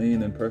be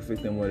clean and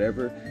perfect and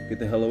whatever, get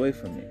the hell away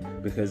from me.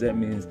 Because that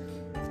means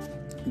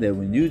that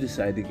when you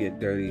decide to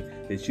get dirty,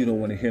 that you don't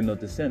want to hear no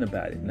dissent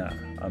about it. Nah,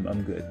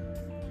 I'm good.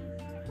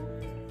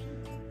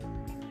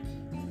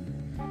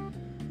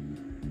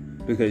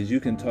 Because you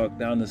can talk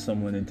down to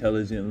someone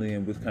intelligently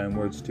and with kind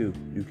words too.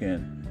 You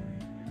can.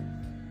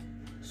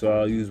 So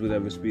I'll use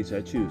whatever speech I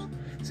choose.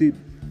 See,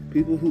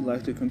 people who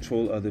like to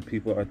control other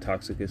people are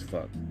toxic as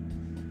fuck.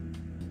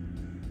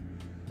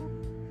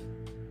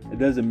 It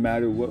doesn't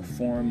matter what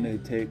form they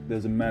take,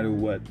 doesn't matter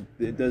what,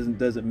 it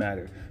doesn't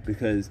matter,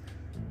 because,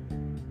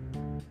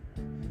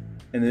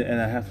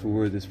 and I have to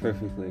word this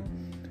perfectly,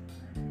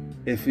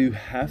 if you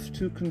have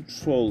to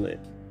control it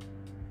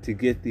to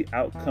get the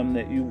outcome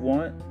that you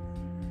want,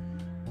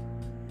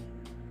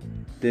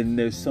 then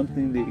there's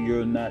something that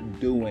you're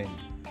not doing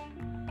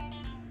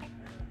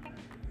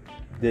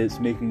that's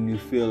making you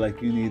feel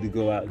like you need to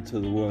go out into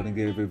the world and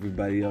get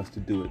everybody else to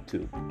do it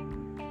too.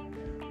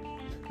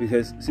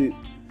 Because, see,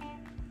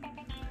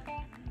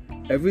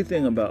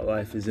 everything about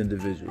life is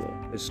individual.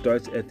 It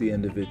starts at the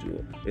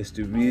individual. It's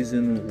the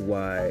reason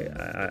why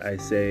I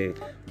say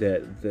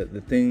that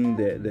the thing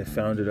that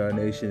founded our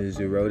nation is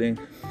eroding.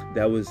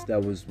 That was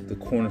the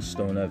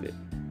cornerstone of it.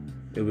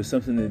 It was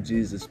something that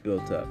Jesus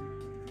built up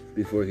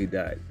before he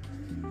died.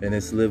 And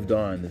it's lived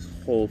on this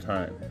whole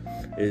time.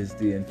 Is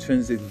the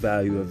intrinsic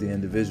value of the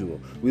individual.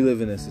 We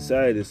live in a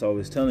society that's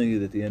always telling you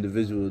that the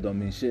individual don't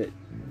mean shit.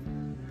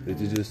 That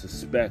you're just a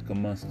speck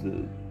amongst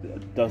the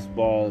dust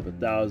ball of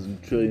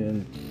 1,000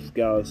 trillion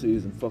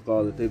galaxies and fuck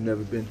all that they've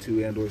never been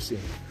to and or seen.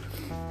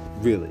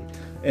 Really.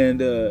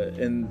 And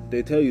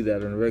they tell you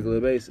that on a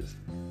regular basis.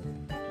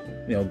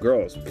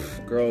 Girls,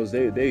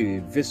 they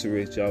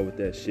eviscerate y'all with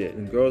that shit.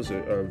 And girls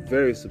are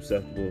very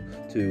susceptible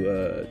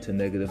to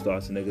negative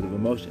thoughts and negative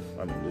emotion.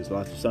 I mean, there's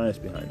lots of science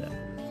behind that.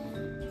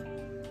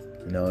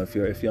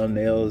 If your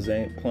nails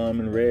ain't plumb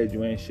and red,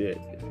 you ain't shit.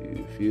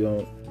 If you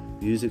don't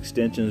use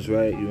extensions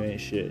right, you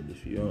ain't shit.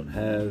 If you don't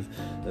have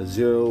a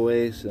zero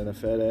waist and a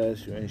fat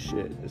ass, you ain't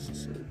shit. This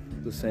is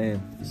the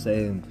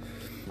same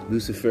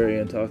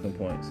Luciferian talking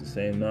points, the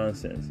same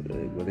nonsense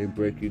where they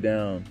break you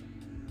down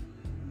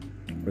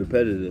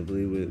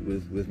repetitively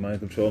with mind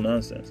control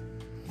nonsense.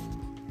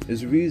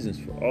 There's reasons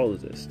for all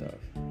of this stuff.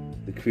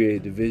 To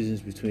create divisions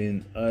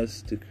between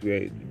us, to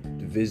create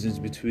divisions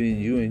between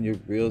you and your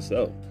real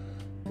self.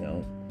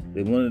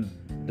 They want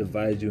to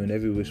divide you in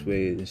every which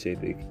way and shape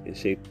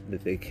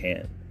that they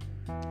can.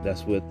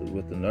 That's what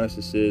the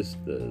narcissists,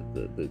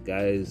 the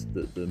guys,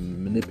 the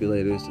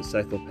manipulators, the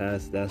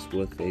psychopaths, that's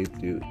what they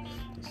do.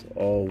 It's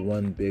all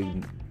one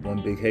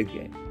big head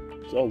game.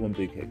 It's all one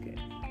big head game.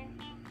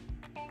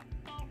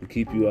 To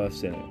keep you off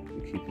center,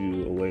 to keep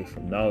you away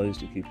from knowledge,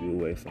 to keep you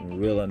away from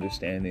real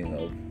understanding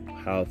of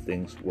how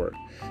things work.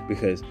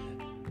 Because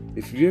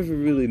if you ever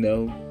really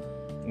know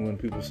when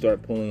people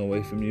start pulling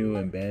away from you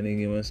and banning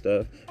you and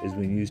stuff, is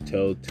when you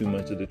tell too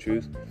much of the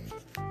truth.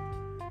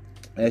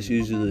 That's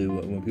usually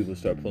when people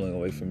start pulling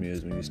away from you,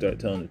 is when you start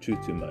telling the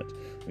truth too much.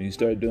 When you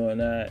start doing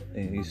that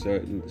and you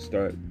start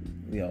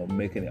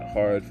making it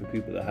hard for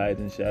people to hide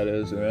in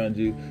shadows around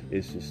you,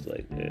 it's just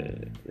like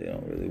they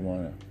don't really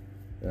wanna.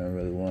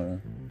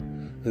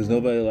 Because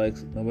nobody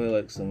likes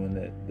someone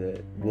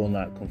that will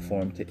not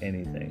conform to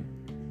anything.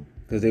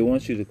 Because they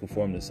want you to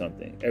conform to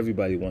something.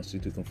 Everybody wants you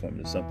to conform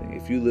to something.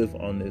 If you live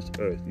on this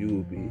earth, you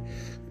will be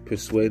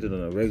persuaded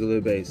on a regular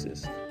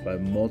basis by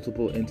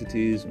multiple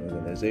entities and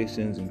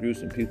organizations and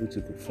groups and people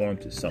to conform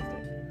to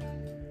something.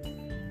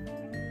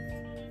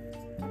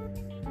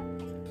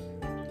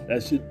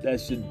 That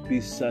should be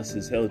sus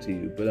as hell to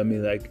you. But I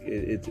mean, like,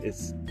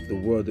 it's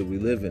the world that we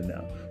live in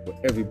now, where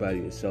everybody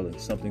is selling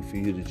something for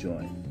you to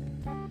join.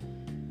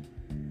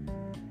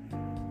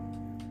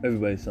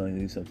 Everybody's selling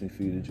you something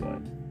for you to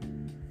join.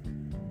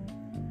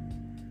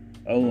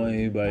 I don't want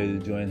anybody to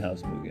join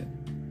House Mugen,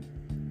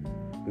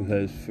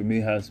 because for me,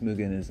 House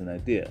Mugen is an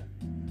idea.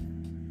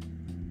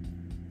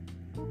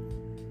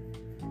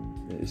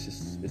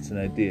 It's an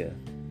idea.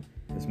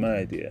 It's my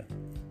idea,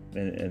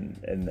 and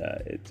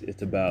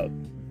it's about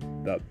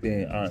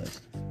being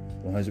honest,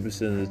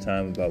 100% of the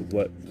time, about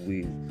what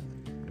we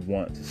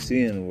want to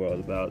see in the world,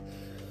 about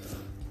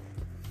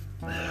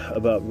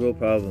real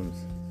problems,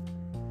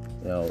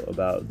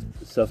 about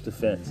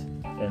self-defense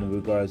in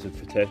regards of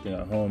protecting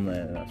our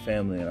homeland and our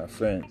family and our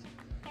friends.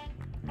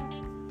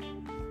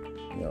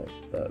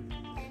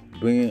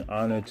 Bringing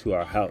honor to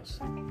our house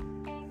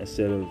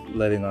instead of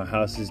letting our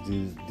houses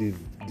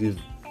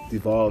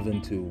devolve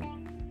into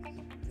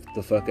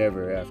the fuck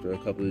ever after a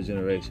couple of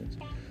generations.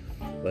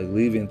 Like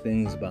leaving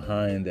things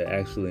behind that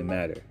actually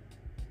matter.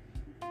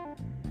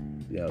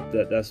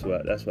 That's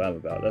what I'm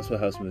about. That's what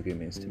House Mugen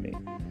means to me.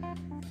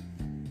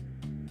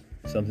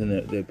 Something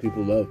that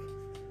people love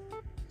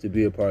to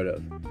be a part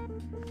of.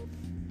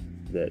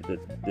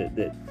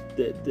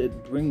 That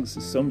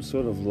brings some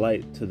sort of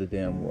light to the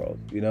damn world,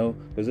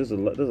 because there's a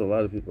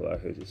lot of people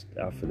out here just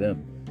out for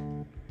them.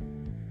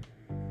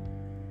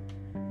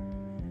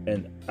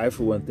 And I,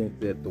 for one, think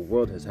that the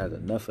world has had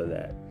enough of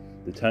that.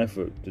 The time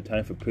for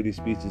pretty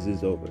speeches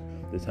is over.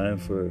 The time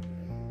for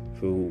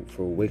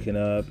waking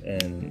up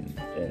and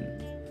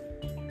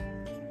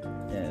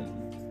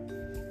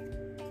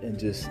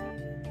just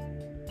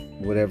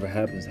whatever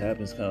happens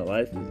kind of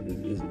life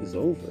is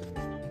over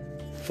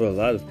for a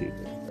lot of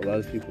people. A lot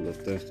of people are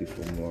thirsty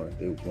for more.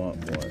 They want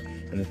more.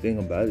 And the thing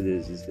about it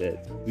is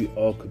that we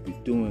all could be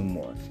doing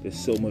more. There's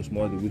so much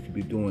more that we could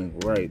be doing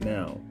right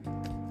now.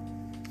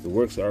 The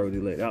work's already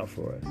laid out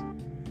for us.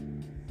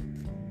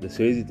 The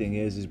crazy thing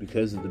is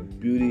because of the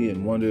beauty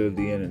and wonder of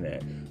the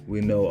internet, we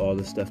know all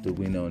the stuff that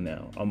we know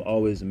now. I'm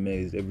always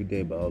amazed every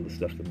day by all the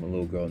stuff that my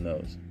little girl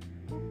knows.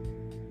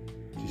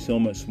 She's so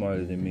much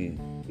smarter than me,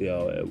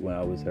 when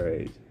I was her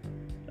age.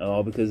 And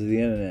all because of the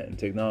internet and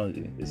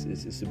technology.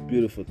 It's a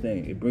beautiful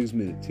thing. It brings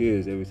me to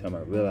tears every time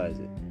I realize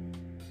it.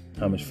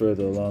 How much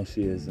further along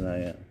she is than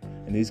I am.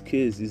 And these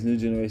kids, these new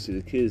generation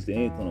of kids, they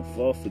ain't gonna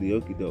fall for the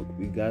okie doke.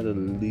 We gotta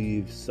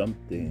leave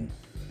something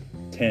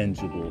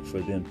tangible for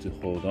them to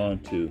hold on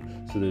to,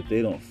 so that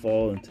they don't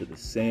fall into the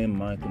same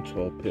mind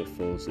control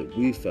pitfalls that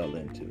we fell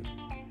into.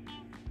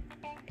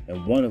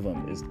 And one of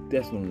them is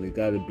definitely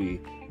got to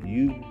be,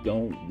 you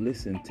don't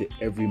listen to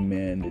every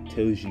man that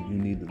tells you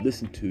need to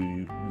listen to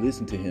you.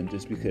 Listen to him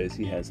just because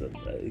he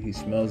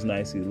smells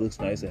nice, he looks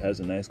nice, he has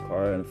a nice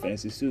car and a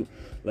fancy suit.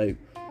 Like,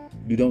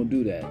 you don't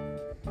do that.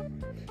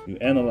 You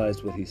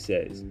analyze what he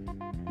says.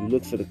 You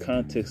look for the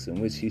context in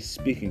which he's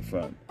speaking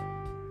from.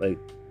 Like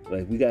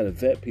we got to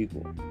vet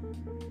people.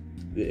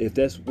 If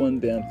that's one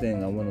damn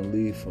thing I want to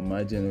leave for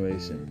my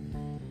generation,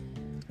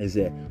 is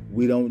that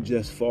we don't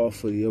just fall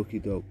for the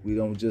okie doke. We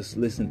don't just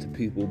listen to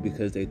people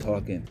because they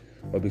talking,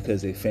 or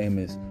because they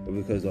famous, or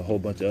because a whole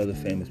bunch of other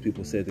famous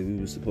people said that we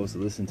were supposed to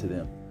listen to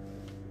them.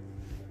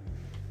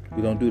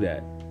 We don't do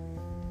that.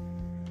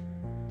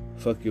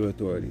 Fuck your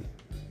authority.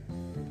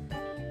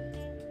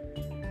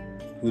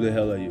 Who the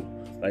hell are you?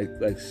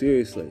 Like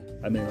seriously.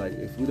 I mean, like,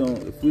 if we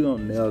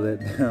don't nail that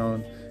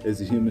down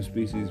as a human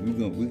species, we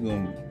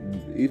gonna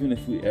even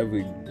if we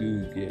ever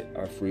do get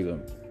our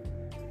freedom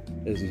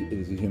as a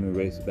human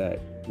race back,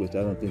 which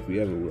I don't think we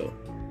ever will,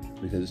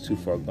 because it's too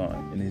far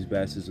gone, and these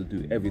bastards will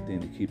do everything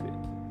to keep it.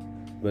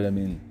 But I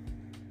mean,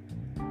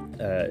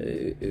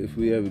 if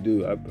we ever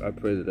do, I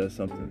pray that that's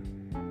something.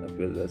 I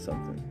pray that that's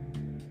something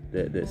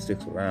that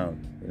sticks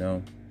around,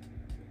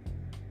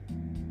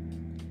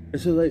 And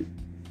so like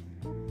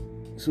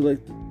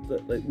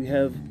we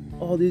have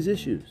all these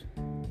issues,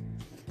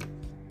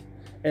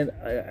 and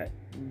it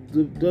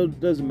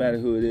doesn't matter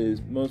who it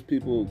is. Most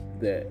people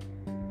that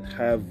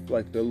have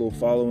like their little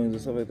followings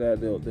and stuff like that,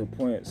 they'll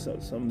point at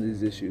some of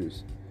these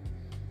issues,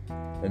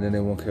 and then they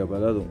won't care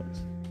about other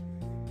ones.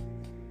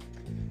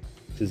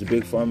 Because the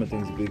big pharma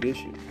thing's a big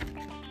issue.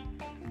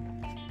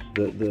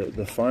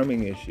 The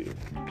farming issue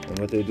and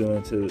what they're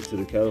doing to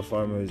the cattle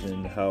farmers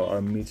and how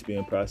our meat's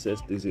being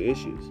processed, these are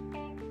issues.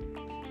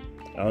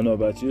 I don't know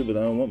about you, but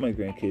I don't want my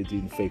grandkids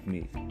eating fake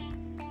meat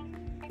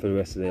for the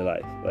rest of their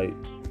life. Like,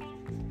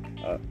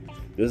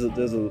 there's a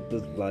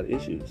lot of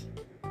issues,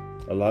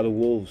 a lot of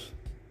wolves,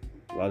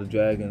 a lot of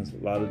dragons, a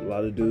lot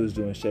of dudes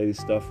doing shady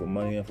stuff for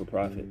money and for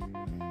profit,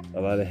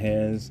 a lot of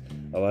hands,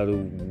 a lot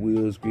of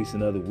wheels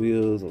greasing other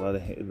wheels, a lot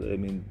of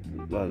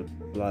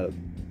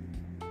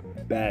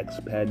backs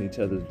patting each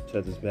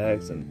other's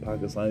backs and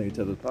pockets lining each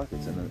other's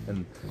pockets,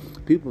 and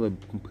people are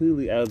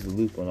completely out of the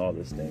loop on all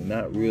this thing,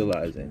 not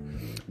realizing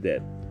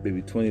that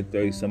maybe 20,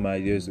 30 some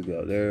odd years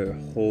ago, their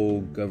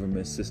whole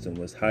government system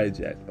was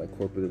hijacked by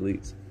corporate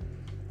elites.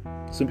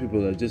 Some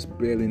people are just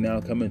barely now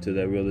coming to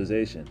that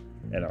realization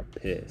and are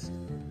pissed.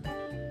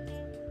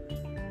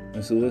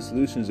 And so what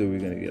solutions are we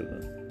going to give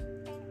them?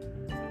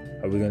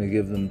 Are we going to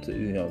give them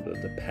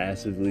to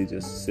passively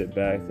just sit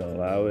back and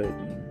allow it?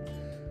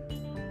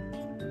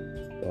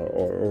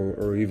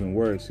 Or even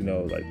worse,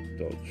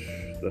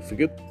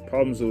 forget the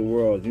problems of the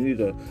world. You need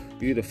to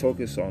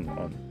focus on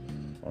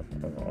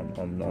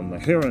the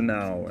here and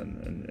now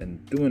and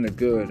doing the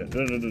good and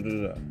da, da, da,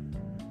 da, da.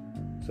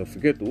 So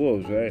forget the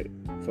wolves, right?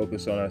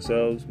 Focus on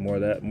ourselves. More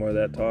of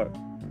that talk.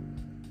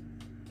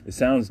 It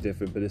sounds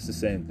different, but it's the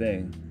same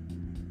thing.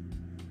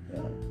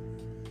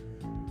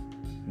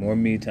 More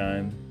me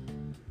time.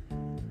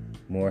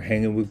 More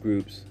hanging with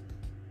groups.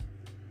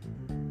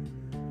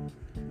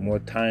 More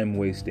time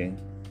wasting.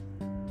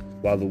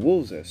 While the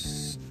wolves are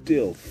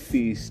still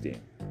feasting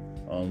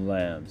on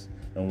lambs,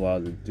 and while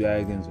the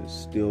dragons are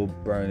still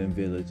burning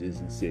villages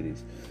and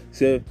cities.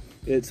 So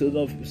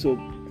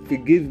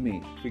forgive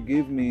me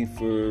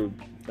for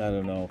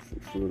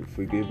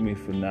forgive me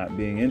for not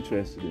being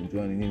interested in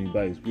joining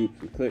anybody's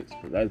groups or cliques,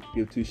 because I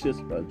give two shits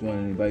about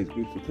joining anybody's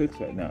groups or cliques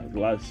right now. There's a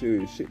lot of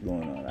serious shit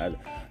going on.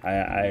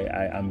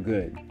 I'm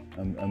good.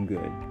 I'm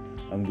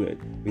good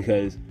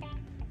because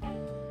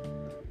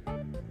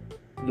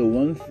the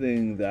one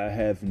thing that I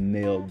have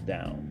nailed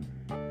down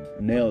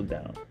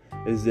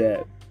is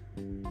that,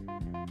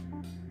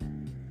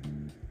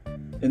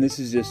 and this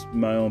is just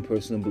my own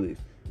personal belief,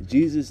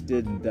 Jesus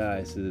didn't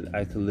die so that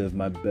I could live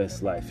my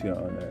best life here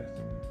on earth.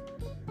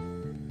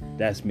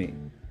 That's me.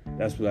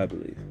 That's what I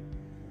believe.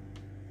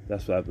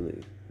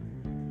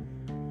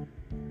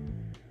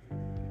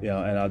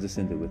 And I'll just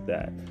end it with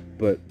that.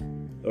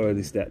 Or at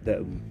least that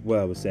what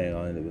I was saying,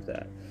 I'll end it with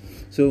that.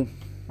 So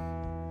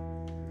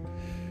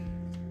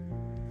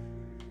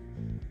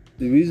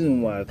the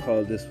reason why I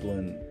call this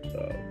one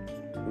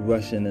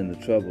Russian in the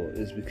Trouble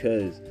is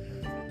because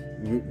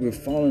we're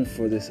falling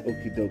for this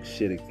okie doke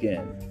shit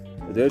again.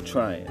 They're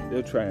trying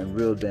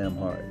real damn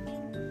hard.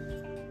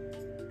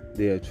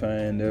 They are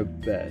trying their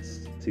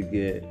best to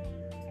get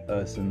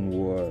us in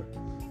war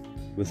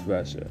with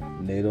Russia.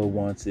 NATO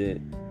wants it.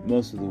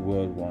 Most of the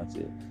world wants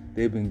it.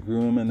 They've been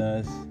grooming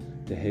us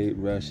to hate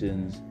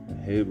Russians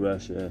and hate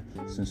Russia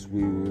since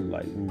we were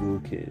like little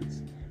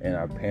kids. And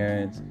our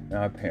parents and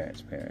our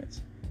parents'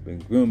 parents been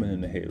grooming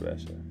them to hate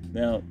Russia.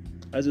 Now,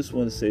 I just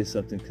want to say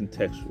something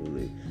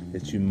contextually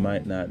that you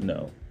might not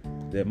know,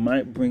 that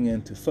might bring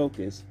into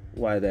focus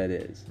why that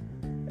is.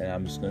 And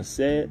I'm just going to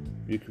say it.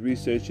 You can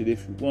research it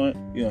if you want.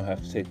 You don't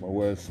have to take my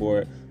word for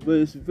it. But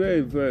it's a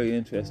very, very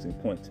interesting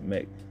point to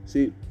make.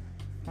 See,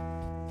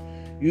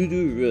 you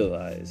do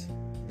realize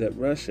that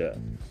Russia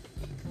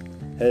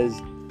has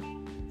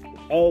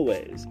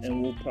always,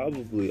 and will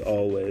probably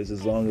always,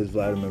 as long as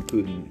Vladimir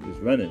Putin is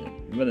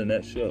running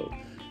that show,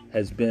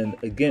 has been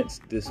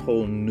against this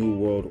whole New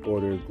World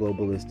Order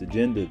globalist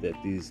agenda that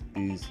these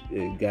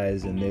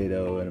guys in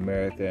NATO and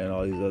America and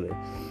all these other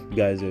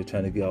guys that are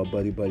trying to get all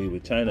buddy-buddy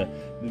with China.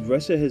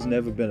 Russia has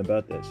never been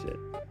about that shit.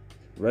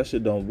 Russia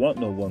don't want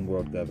no one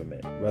world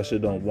government. Russia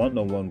don't want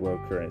no one world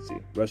currency.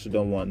 Russia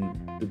don't want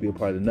to be a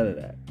part of none of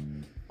that.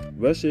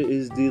 Russia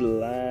is the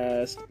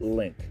last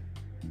link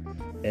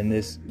in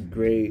this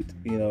great,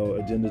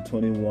 Agenda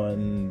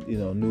 21,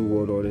 New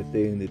World Order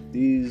thing that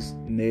these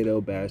NATO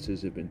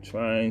bastards have been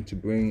trying to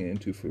bring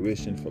into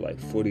fruition for like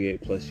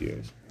 48 plus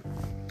years.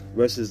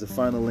 Russia is the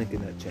final link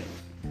in that chain.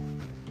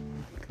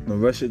 When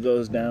Russia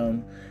goes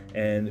down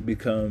and it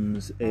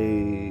becomes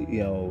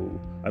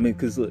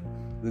because look,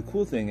 the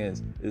cool thing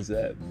is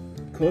that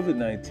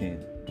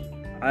COVID-19,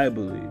 I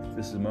believe,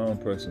 this is my own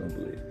personal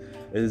belief,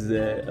 is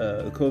that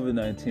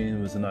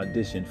COVID-19 was an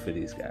audition for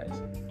these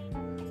guys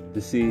to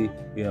see,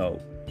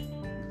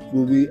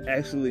 will we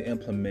actually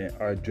implement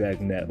our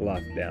dragnet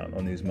lockdown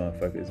on these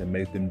motherfuckers and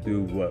make them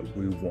do what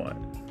we want?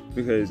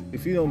 Because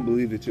if you don't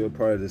believe that you're a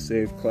part of the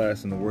saved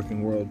class in the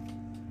working world,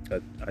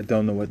 I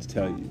don't know what to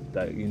tell you.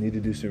 That you need to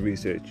do some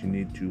research. You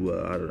need to,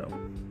 I don't know.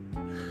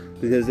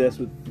 Because that's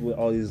what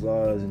all these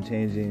laws and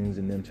changings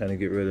and them trying to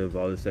get rid of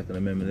all the Second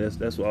Amendment,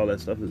 that's what all that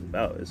stuff is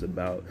about. It's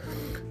about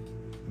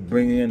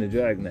bringing in the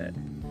dragnet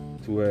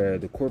to where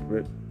the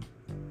corporate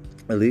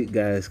elite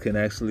guys can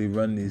actually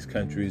run these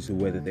countries the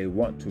way that they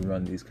want to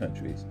run these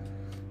countries.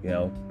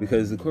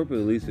 Because the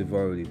corporate elites have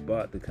already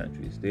bought the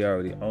countries. They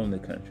already own the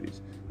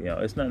countries.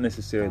 It's not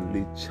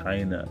necessarily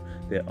China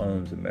that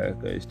owns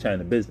America. It's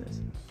China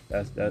business.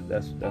 That's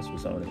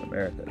what's owning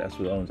America. That's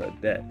what owns our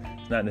debt.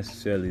 It's not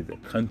necessarily the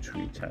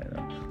country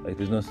China. Like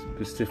there's no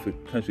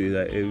specific country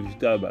that if you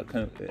thought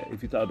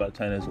about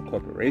China as a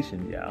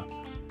corporation, yeah.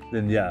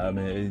 then yeah, I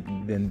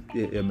mean,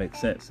 it makes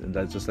sense. And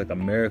that's just like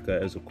America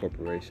as a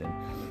corporation.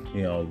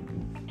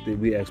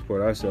 We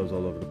export ourselves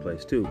all over the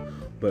place too.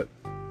 But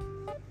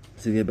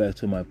to get back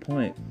to my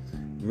point,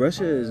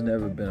 Russia has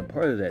never been a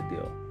part of that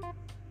deal.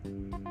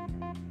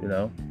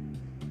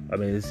 I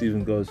mean, this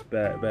even goes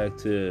back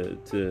to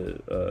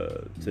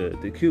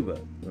Cuba.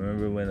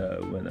 Remember when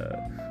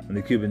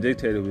the Cuban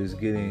dictator was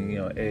getting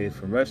aid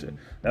from Russia?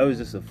 That was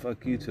just a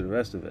fuck you to the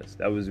rest of us.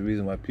 That was the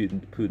reason why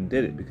Putin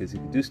did it, because he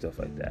could do stuff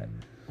like that.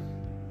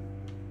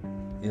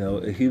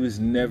 He was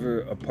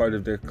never a part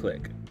of their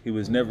clique.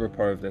 That's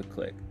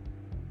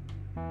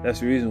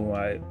the reason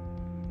why,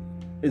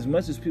 as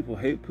much as people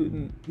hate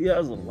Putin, he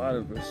has a lot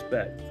of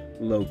respect,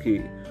 low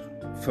key,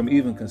 from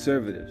even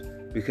conservatives.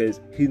 Because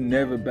he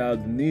never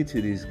bowed the knee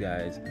to these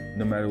guys,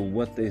 no matter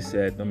what they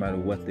said, no matter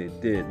what they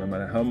did, no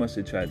matter how much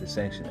they tried to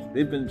sanction it.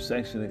 We've been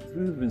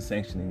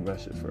sanctioning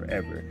Russia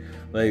forever.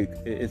 Like,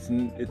 it's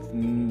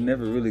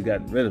never really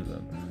gotten rid of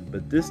them.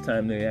 But this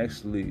time they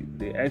actually,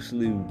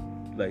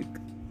 like,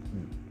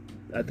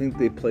 I think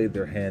they played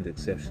their hand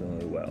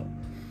exceptionally well.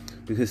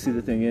 Because see,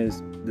 the thing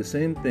is, the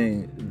same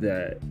thing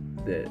that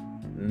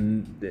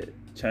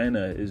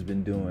China has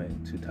been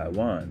doing to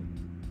Taiwan,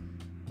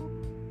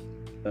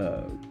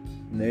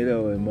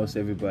 NATO and most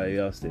everybody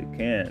else that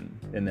can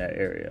in that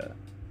area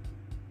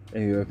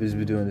in Europe has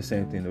been doing the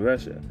same thing to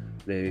Russia.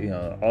 They,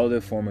 all their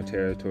former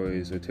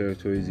territories or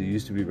territories that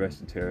used to be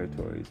Russian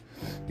territories,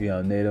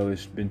 NATO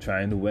has been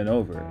trying to win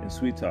over in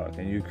sweet talk,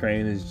 and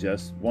Ukraine is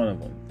just one of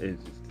them.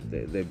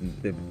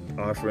 They've been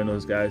offering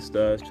those guys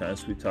stuff, trying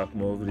to sweet talk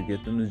them over to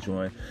get them to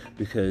join,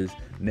 because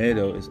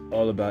NATO is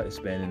all about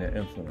expanding their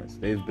influence.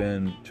 They've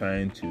been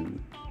trying to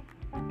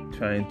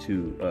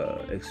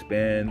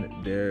expand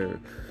their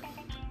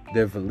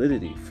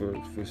validity for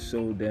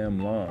so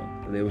damn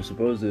long. They were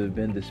supposed to have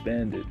been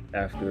disbanded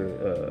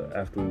after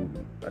I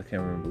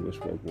can't remember which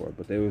World War,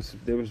 but they were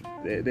supposed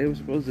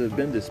to have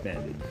been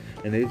disbanded,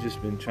 and they've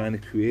just been trying to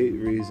create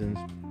reasons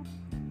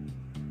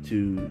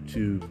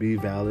to be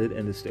valid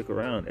and to stick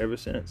around ever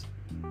since.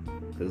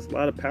 There's a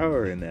lot of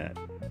power in that,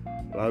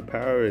 a lot of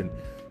power in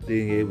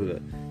being able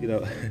to,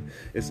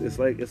 it's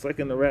like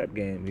in the rap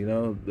game,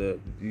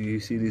 you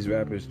see these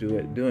rappers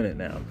doing it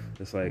now.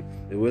 It's like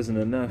it wasn't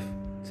enough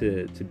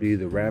to be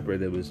the rapper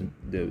that was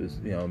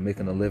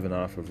making a living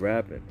off of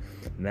rapping.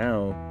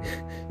 Now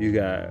you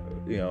got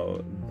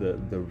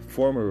the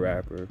former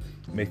rapper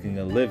making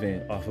a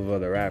living off of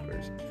other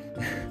rappers.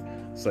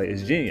 It's like,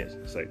 it's genius.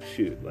 It's like,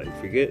 shoot, like,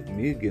 forget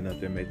me getting up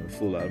there making a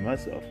fool out of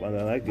myself. Why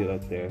don't I get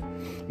up there,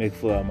 make a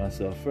fool out of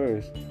myself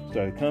first,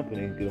 start a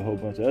company, get a whole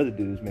bunch of other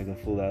dudes making a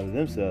fool out of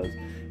themselves,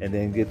 and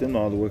then get them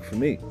all to work for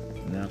me.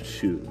 Now,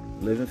 shoot,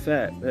 living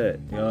fat,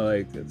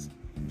 it's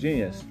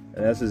genius.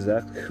 And that's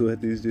exactly what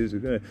these dudes are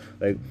doing.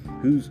 Like,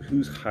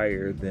 who's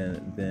higher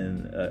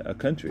than a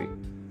country?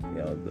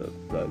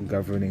 The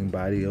governing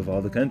body of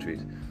all the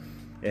countries.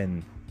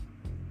 And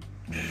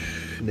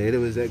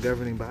NATO is that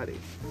governing body,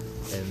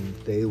 and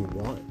they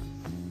want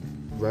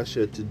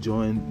Russia to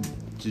join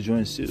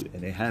suit,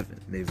 and they haven't.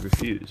 They've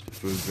refused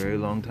for a very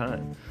long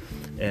time,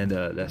 and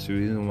that's the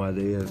reason why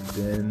they have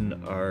been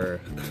our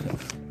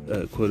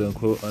quote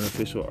unquote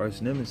unofficial arch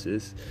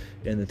nemesis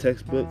in the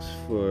textbooks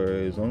for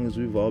as long as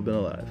we've all been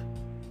alive.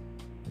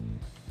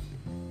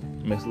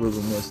 Makes a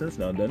little bit more sense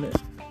now, doesn't it?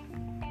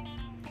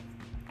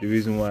 The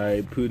reason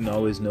why Putin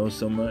always knows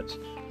so much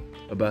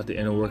about the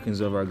inner workings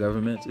of our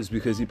governments is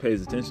because he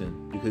pays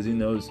attention, because he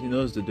knows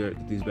the dirt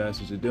that these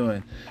bastards are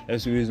doing.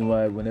 That's the reason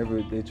why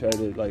whenever they try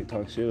to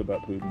talk shit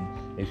about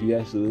Putin, if you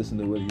actually listen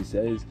to what he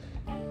says,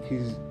 he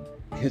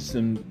hits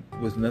them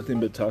with nothing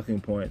but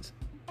talking points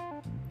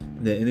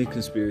that any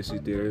conspiracy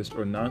theorist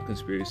or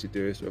non-conspiracy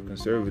theorist or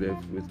conservative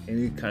with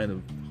any kind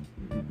of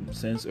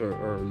sense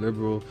or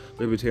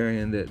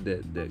libertarian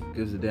that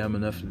gives a damn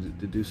enough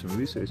to do some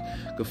research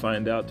could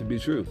find out to be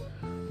true.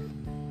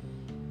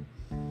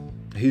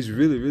 He's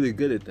really, really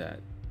good at that,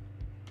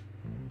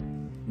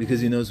 because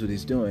he knows what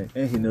he's doing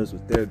and he knows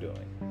what they're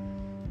doing.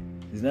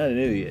 He's not an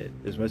idiot,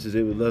 as much as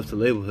they would love to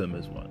label him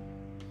as one.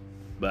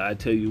 But I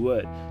tell you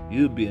what,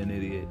 you'd be an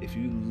idiot if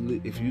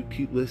you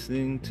keep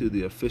listening to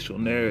the official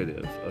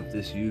narrative of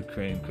this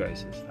Ukraine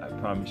crisis. I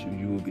promise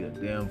you will be a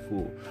damn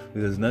fool,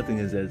 because nothing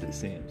is as it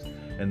seems.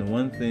 And the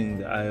one thing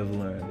that I have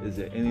learned is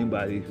that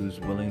anybody who's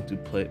willing to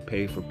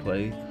pay for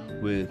play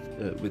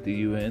with the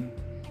UN,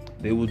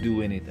 they will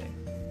do anything.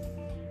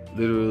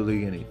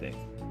 Literally anything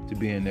to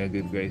be in their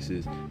good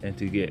graces and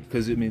to get,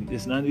 because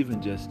it's not even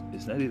just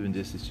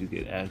that you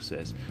get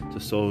access to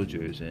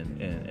soldiers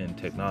and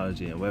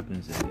technology and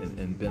weapons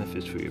and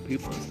benefits for your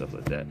people and stuff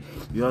like that.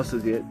 You also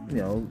get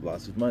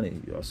lots of money.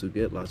 You also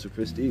get lots of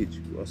prestige.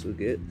 You also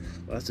get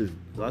lots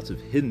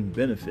of hidden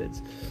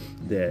benefits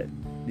that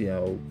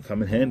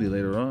come in handy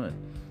later on,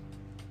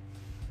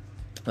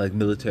 like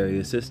military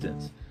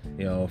assistance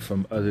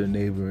from other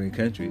neighboring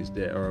countries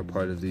that are a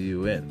part of the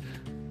UN.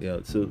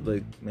 So,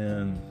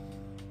 man,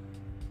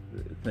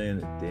 they're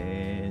playing a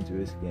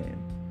dangerous game.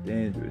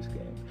 dangerous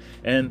game.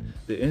 And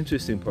the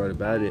interesting part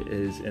about it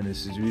is, and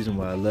this is the reason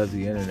why I love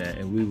the internet,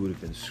 and we would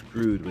have been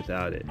screwed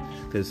without it,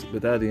 because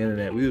without the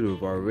internet, we would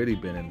have already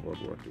been in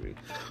World War III,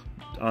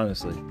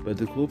 honestly. But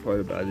the cool part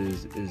about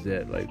it is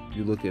that, like,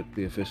 you look at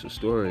the official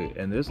story,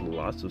 and there's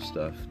lots of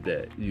stuff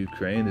that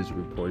Ukraine is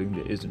reporting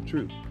that isn't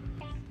true.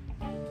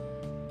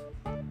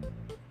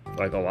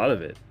 Like, a lot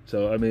of it.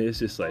 So, I mean, it's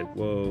just like,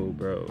 whoa,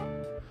 bro.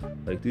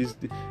 Like,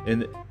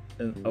 and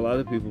a lot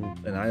of people,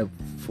 and I,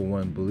 for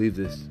one, believe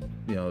this,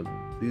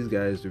 these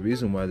guys, the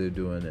reason why they're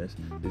doing this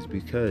is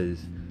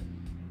because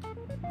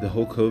the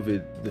whole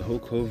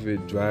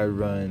COVID dry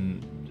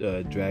run,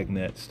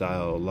 dragnet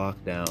style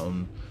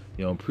lockdown,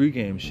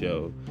 pregame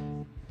show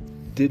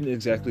didn't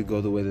exactly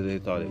go the way that they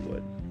thought it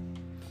would,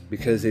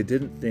 because they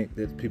didn't think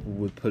that people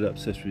would put up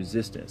such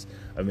resistance.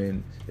 I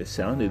mean, it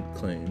sounded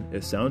clean,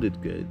 it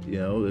sounded good,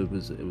 it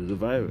was a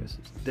virus,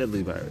 it's a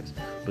deadly virus,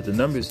 but the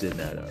numbers didn't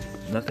add up.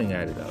 Nothing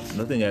added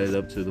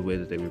up to the way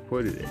that they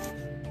reported it.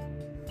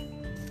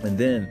 And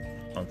then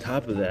on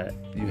top of that,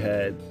 you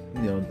had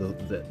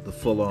the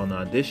full-on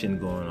audition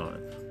going on,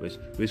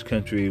 which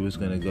country was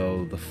going to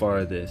go the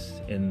farthest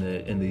in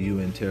the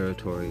UN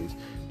territories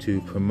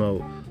to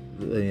promote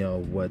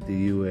what the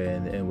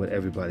UN and what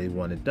everybody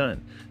wanted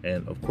done.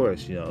 And of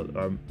course,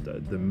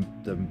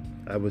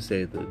 I would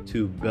say the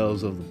two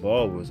bells of the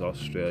ball was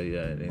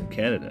Australia and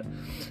Canada.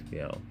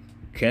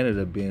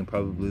 Canada being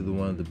probably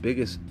one of the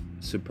biggest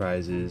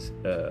surprises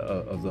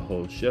of the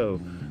whole show,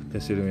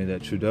 considering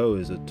that Trudeau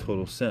is a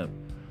total simp.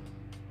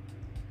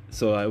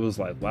 So I was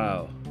like,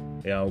 wow,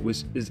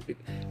 which is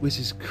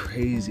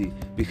crazy,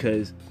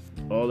 because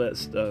all that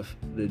stuff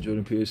that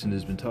Jordan Peterson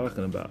has been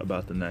talking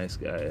about the nice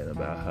guy, and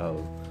about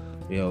how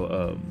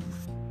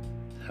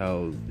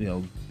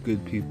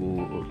good people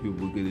or people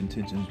with good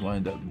intentions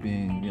wind up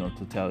being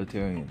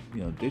totalitarian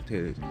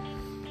dictators.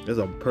 That's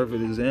a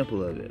perfect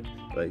example of it.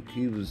 Like,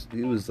 he was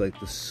like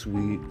the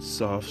sweet,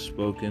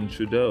 soft-spoken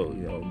Trudeau,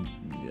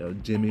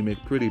 Jimmy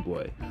McPretty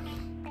boy,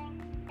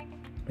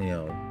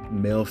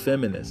 male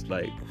feminist,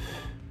 like,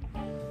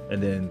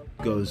 and then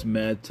goes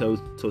mad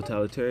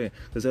totalitarian,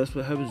 because that's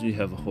what happens when you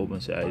have a whole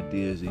bunch of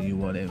ideas and you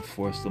want to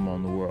enforce them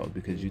on the world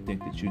because you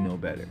think that you know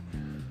better.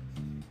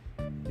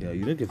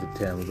 You don't give a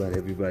damn about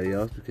everybody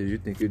else because you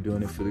think you're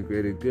doing it for the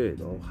greater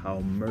good. Oh, how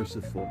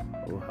merciful!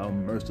 Oh, how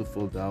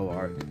merciful thou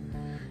art!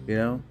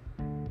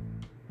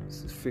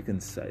 It's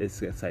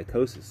it's a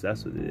psychosis.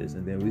 That's what it is.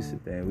 And then we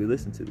sit there and we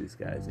listen to these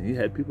guys. And you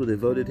had people that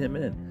voted him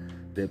in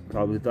that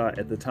probably thought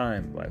at the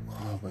time, like,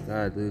 oh my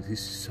God, dude,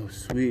 he's so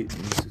sweet.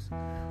 And he's just,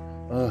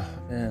 oh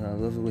man, I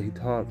love the way he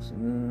talks.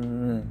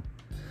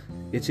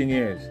 Itching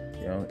ears,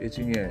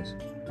 itching ears.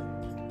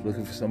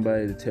 Looking for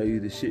somebody to tell you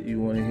the shit you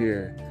want to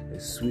hear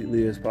as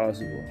sweetly as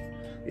possible.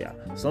 Yeah,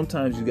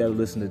 sometimes you gotta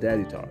listen to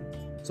daddy talk.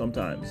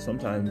 Sometimes,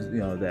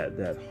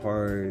 that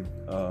hard,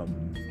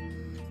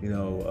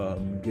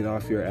 get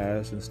off your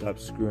ass and stop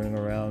screwing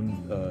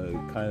around,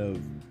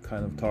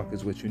 kind of talk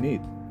is what you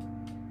need.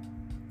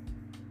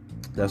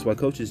 That's why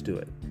coaches do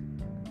it.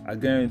 I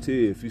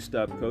guarantee you, if you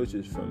stop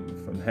coaches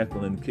from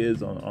heckling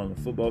kids on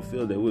the football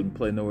field, they wouldn't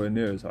play nowhere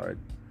near as hard.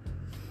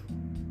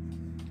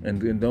 And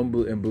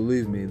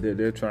believe me,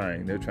 they're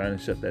trying to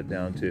shut that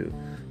down too,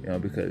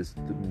 because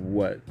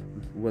what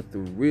the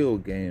real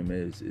game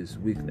is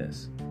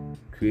weakness,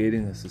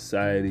 creating a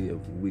society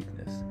of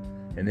weakness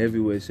in every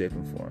way, shape,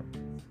 and form.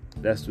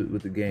 That's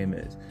what the game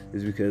is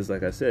because,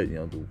 like I said,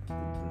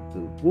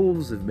 the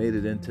wolves have made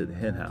it into the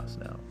hen house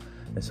now,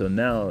 and so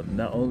now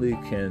not only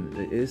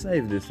it's not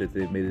even just that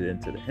they've made it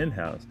into the hen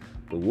house,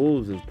 the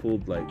wolves have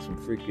pulled like some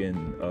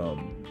freaking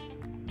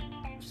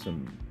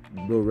some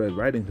Little Red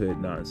Riding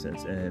Hood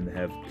nonsense and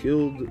have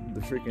killed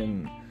the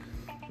freaking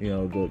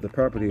the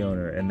property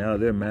owner, and now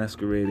they're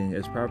masquerading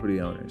as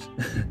property owners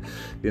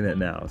in it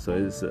now. So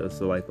it's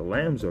so like the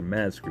lambs are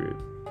mad screwed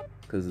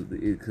because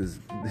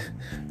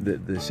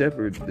the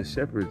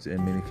shepherds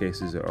in many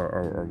cases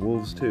are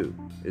wolves too.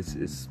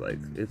 It's like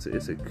it's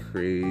a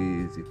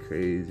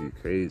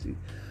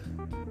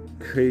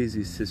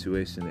crazy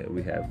situation that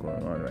we have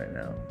going on right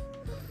now.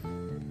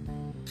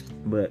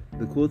 But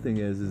the cool thing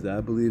is that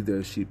I believe there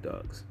are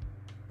sheepdogs.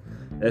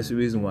 That's the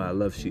reason why I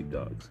love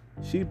sheepdogs.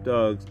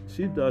 Sheepdogs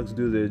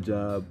do their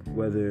job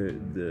whether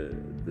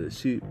the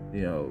sheep,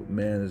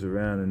 man is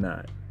around or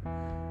not.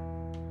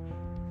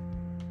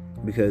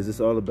 Because it's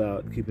all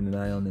about keeping an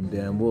eye on them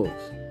damn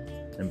wolves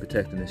and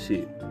protecting the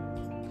sheep.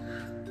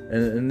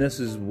 And this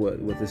is what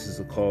this is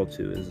a call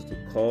to. Is a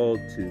call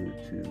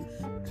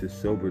to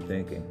sober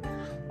thinking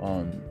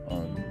on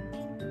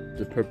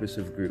the purpose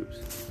of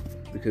groups.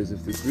 Because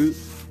if the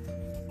groups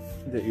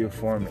that you're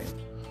forming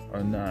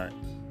are not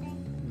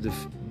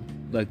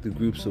like the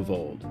groups of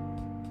old,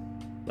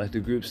 like the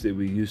groups that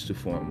we used to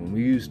form, when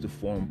we used to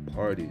form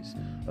parties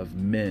of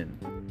men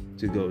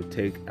to go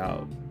take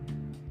out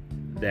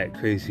that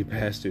crazy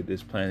bastard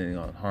that's planning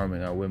on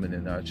harming our women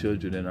and our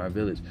children in our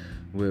village,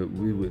 where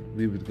we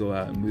would go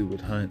out and we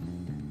would hunt,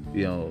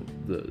 the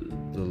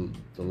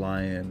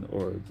lion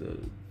or the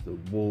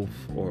wolf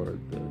or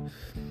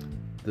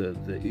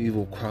the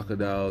evil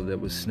crocodile that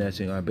was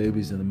snatching our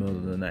babies in the middle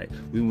of the night.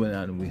 We went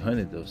out and we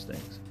hunted those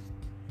things.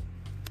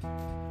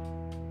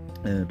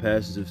 And in the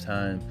passage of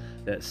time,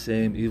 that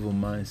same evil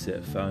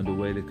mindset found a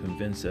way to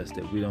convince us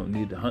that we don't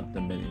need to hunt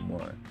them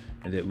anymore,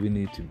 and that we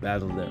need to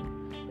battle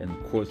them in the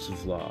courts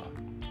of law,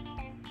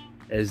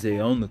 as they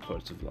own the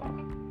courts of law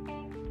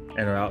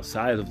and are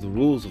outside of the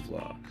rules of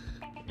law.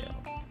 You know,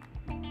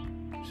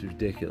 it's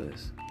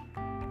ridiculous.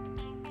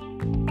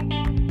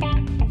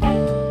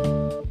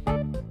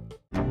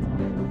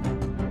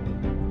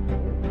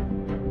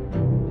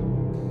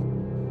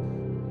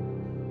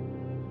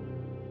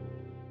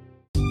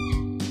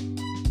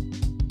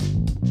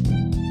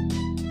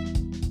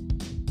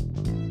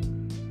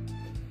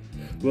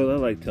 Well, I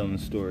like telling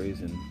stories,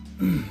 and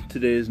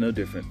today is no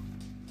different.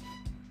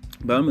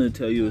 But I'm going to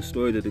tell you a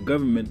story that the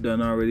government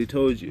done already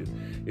told you.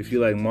 If you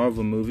like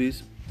Marvel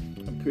movies,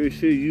 I'm pretty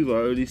sure you've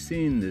already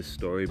seen this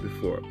story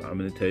before. But I'm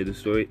going to tell you the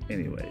story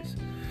anyways.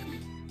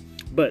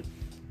 But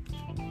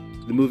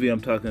the movie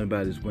I'm talking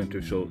about is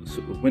Winter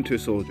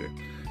Soldier.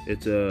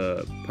 It's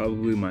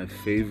probably my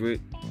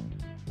favorite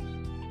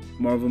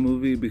Marvel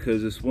movie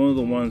because it's one of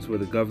the ones where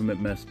the government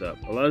messed up.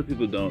 A lot of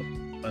people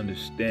don't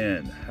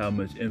understand how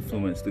much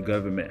influence the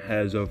government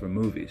has over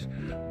movies,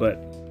 but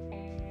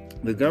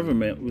the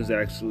government is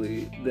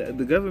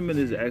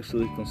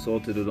actually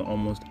consulted on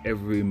almost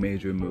every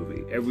major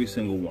movie, every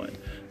single one.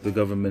 The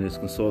government is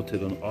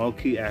consulted on all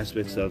key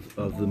aspects of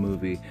the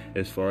movie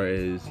as far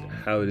as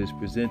how it is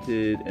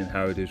presented and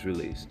how it is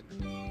released.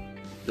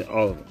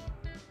 All of them.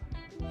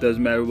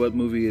 Doesn't matter what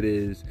movie it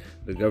is,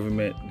 the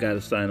government got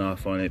to sign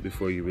off on it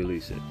before you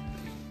release it.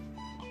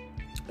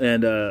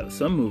 And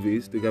some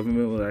movies, the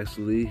government will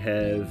actually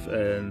have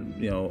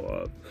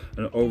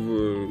an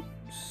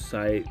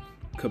oversight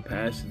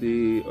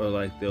capacity, or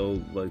they'll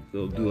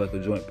do like a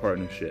joint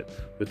partnership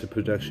with the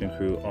production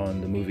crew on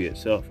the movie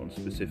itself, on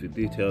specific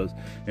details,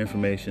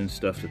 information,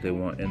 stuff that they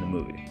want in the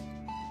movie.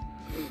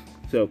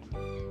 So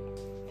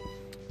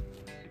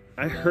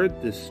I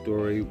heard this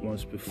story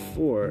once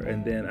before,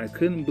 and then I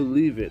couldn't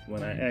believe it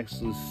when I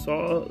actually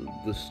saw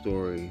the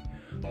story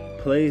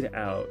played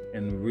out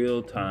in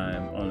real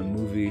time on a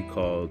movie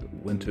called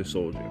Winter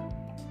Soldier.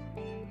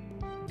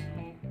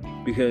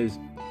 Because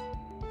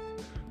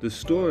the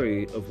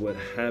story of what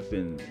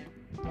happened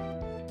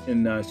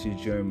in Nazi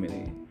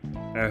Germany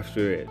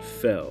after it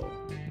fell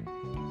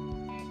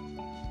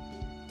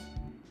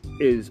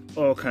is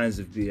all kinds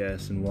of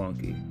BS and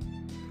wonky.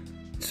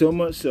 So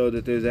much so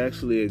that there's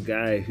actually a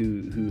guy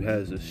who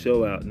has a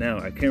show out now.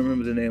 I can't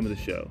remember the name of the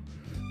show,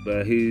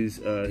 but he's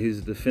a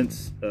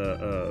defense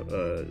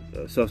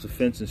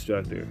self-defense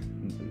instructor,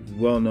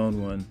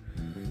 well-known one,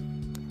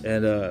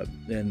 and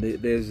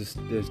there's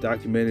this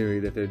documentary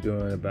that they're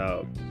doing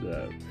about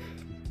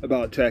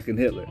tracking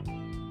Hitler,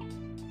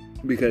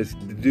 because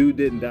the dude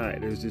didn't die.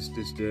 There's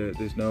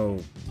no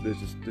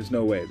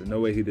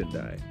way he didn't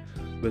die.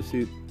 But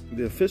see,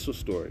 the official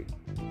story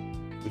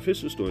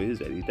is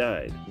that he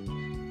died.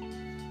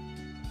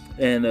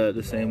 And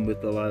the same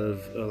with a lot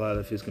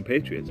of his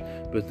compatriots.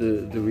 But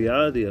the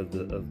reality of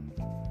the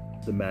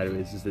matter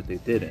is that they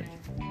didn't.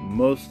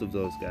 Most of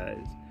those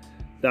guys,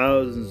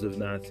 thousands of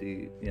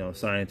Nazi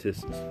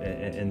scientists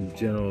and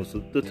generals,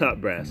 the top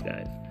brass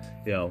guys,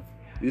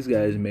 these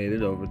guys made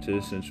it over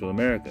to Central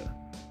America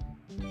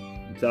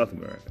and South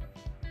America.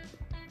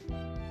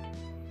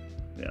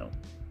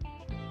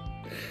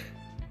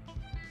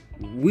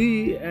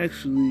 We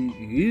actually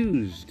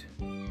used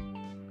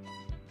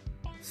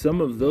some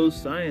of those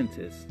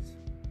scientists,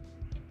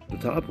 the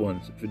top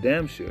ones, for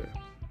damn sure.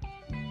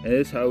 And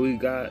it's how we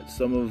got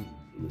some of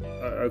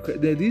our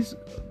these.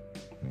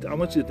 I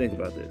want you to think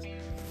about this.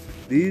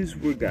 These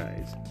were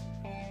guys,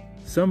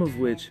 some of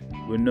which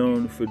were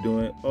known for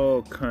doing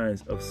all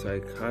kinds of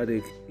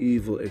psychotic,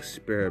 evil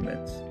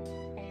experiments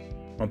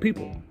on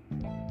people.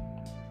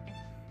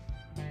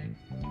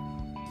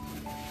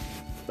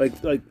 Like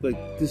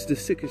this is the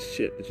sickest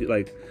shit that you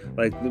like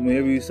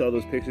whenever you saw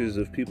those pictures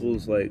of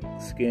people's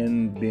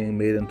skin being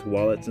made into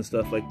wallets and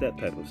stuff, like that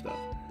type of stuff.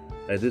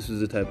 This was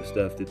the type of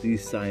stuff that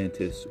these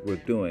scientists were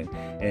doing.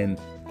 And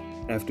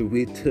after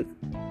we took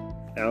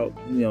out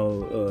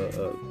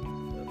the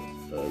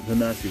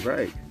Nazi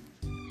Reich,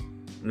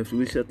 and after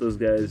we shut those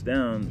guys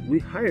down, we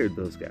hired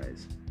those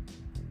guys.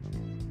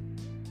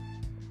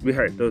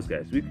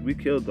 We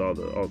killed all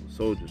the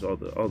soldiers, all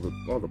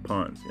the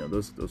pawns.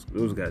 Those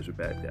guys were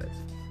bad guys.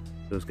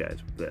 Those guys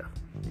were there.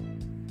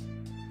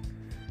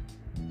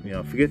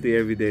 Forget the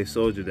everyday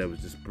soldier that was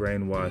just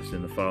brainwashed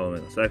into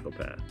following a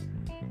psychopath.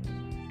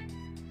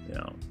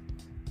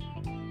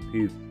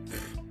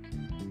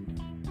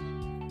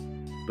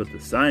 But the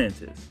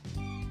scientists,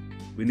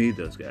 we need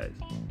those guys.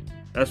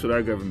 That's what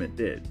our government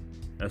did.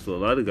 That's what a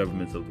lot of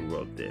governments of the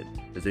world did,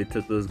 is they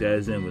took those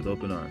guys in with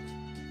open arms.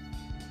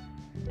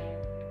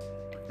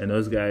 And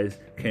those guys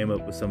came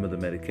up with some of the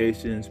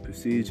medications,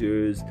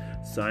 procedures,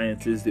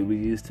 sciences that we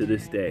use to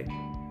this day.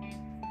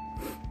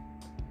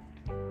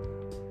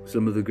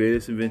 Some of the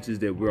greatest inventions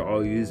that we're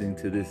all using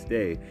to this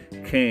day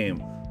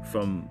came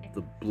from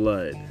the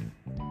blood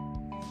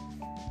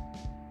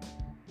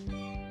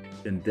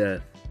and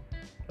death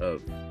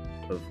of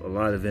a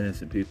lot of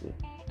innocent people.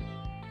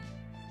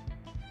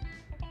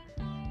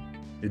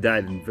 They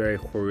died in very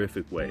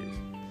horrific ways.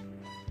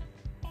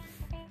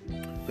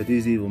 But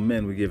these evil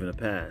men were given a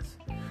pass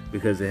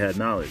because they had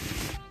knowledge.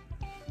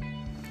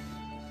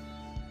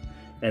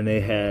 And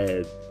they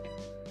had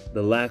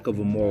the lack of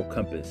a moral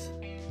compass.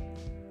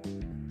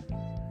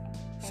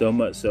 So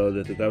much so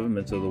that the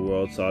governments of the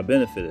world saw a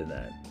benefit in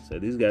that. So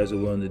these guys are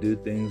willing to do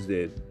things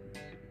that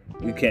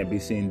we can't be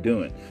seen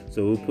doing.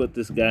 So we'll put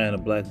this guy in a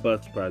black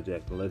box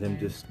project and let him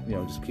just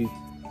keep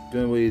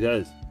doing what he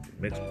does.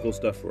 Make some cool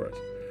stuff for us.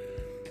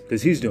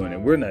 Because he's doing it.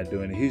 We're not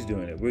doing it. He's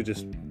doing it. We're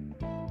just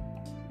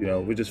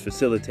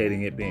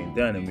facilitating it being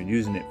done, and we're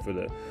using it for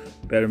the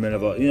betterment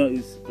of all.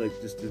 It's like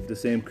just the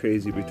same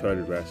crazy,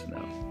 retarded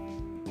rationale.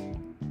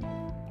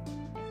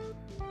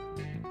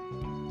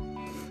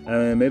 I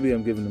mean, maybe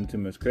I'm giving them too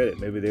much credit.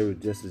 Maybe they were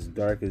just as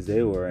dark as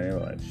they were, and they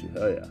were like, "Shit,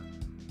 hell yeah,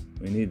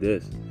 we need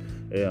this."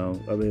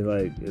 I mean,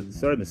 like, it's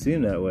starting to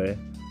seem that way.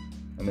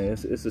 I mean,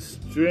 it's a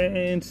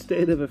strange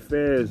state of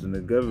affairs when the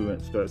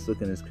government starts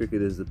looking as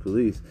crooked as the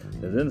police,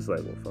 and then it's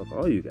like, well, fuck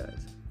all you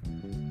guys.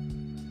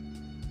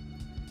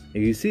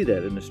 And you see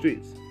that in the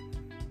streets,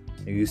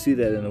 and you see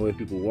that in the way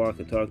people walk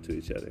and talk to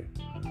each other.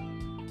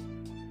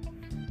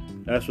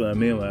 That's what I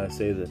mean when I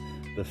say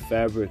the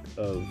fabric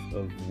of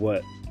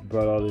what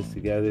brought all this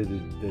together,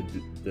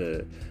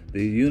 the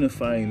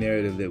unifying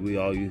narrative that we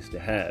all used to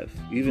have,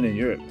 even in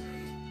Europe,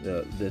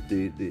 that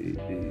the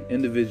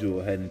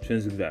individual had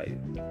intrinsic value.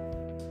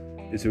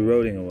 It's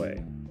eroding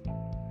away.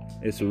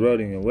 It's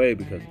eroding away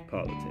because of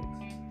politics.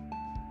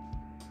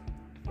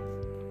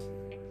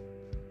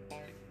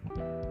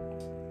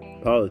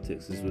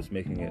 Politics is what's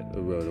making it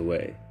erode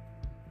away.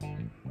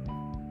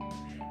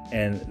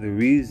 And the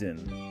reason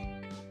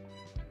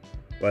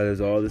why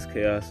there's all this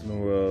chaos in the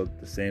world,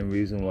 the same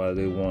reason why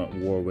they want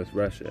war with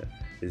Russia,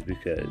 is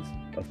because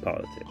of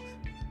politics.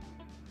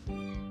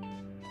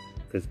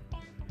 Because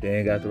they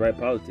ain't got the right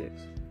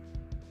politics.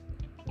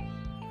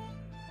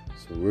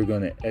 So we're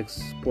going to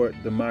export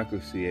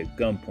democracy at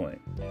gunpoint.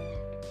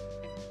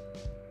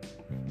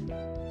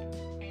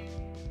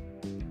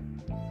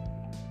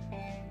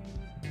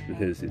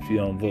 Because if you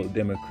don't vote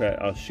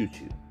Democrat, I'll shoot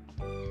you.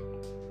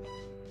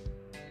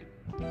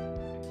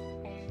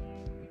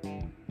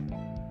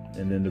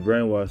 And then the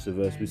brainwash of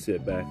us, we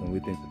sit back and we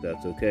think that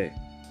that's okay.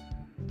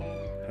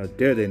 How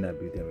dare they not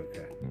be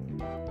Democrat?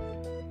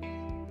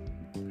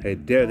 How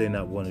dare they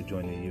not want to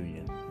join the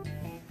union?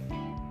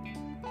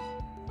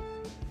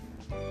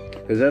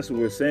 Because that's what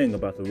we're saying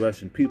about the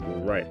Russian people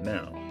right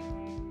now.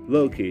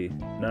 Low-key,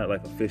 not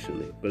like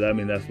officially, but I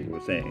mean that's what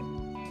we're saying.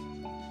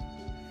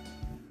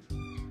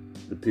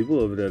 The people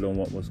over there don't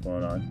want what's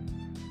going on.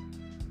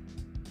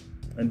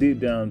 And deep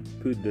down,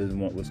 Putin doesn't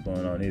want what's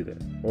going on either,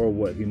 or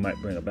what he might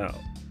bring about.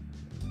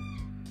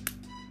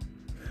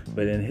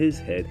 But in his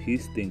head, he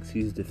thinks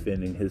he's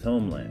defending his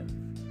homeland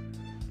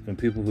from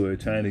people who are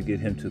trying to get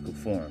him to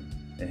conform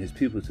and his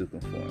people to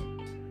conform.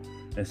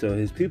 And so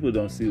his people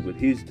don't see what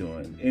he's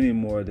doing any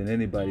more than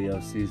anybody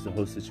else sees the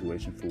whole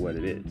situation for what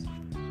it is.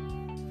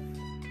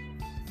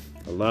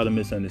 A lot of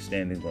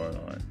misunderstanding going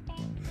on.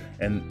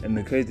 And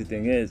the crazy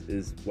thing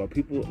is while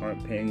people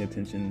aren't paying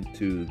attention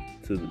to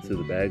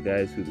the bad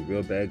guys, who the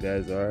real bad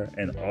guys are,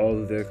 and all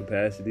of their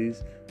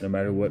capacities, no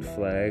matter what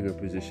flag or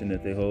position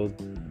that they hold,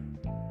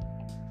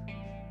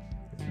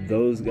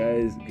 those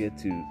guys get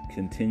to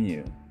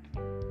continue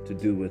to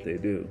do what they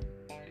do.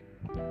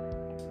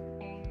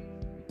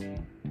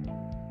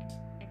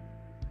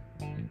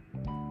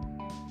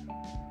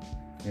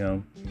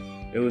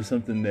 It was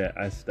something that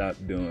I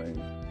stopped doing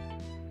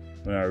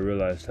when I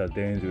realized how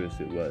dangerous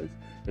it was.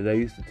 Because I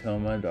used to tell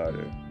my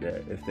daughter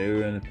that if they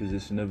were in a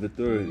position of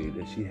authority,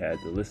 that she had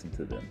to listen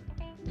to them.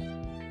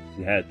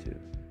 She had to.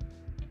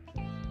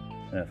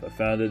 And if I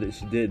found out that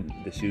she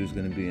didn't, that she was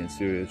going to be in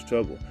serious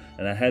trouble.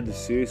 And I had to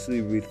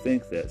seriously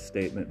rethink that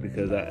statement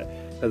because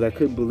I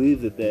couldn't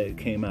believe that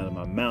came out of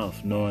my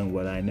mouth knowing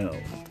what I know.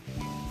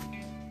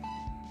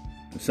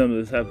 Some of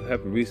this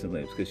happened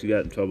recently because she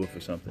got in trouble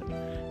for something.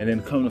 And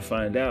then come to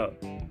find out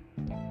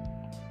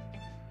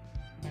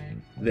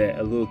that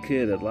a little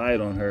kid had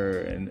lied on her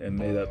and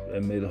made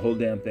the whole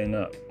damn thing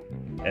up.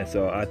 And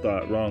so I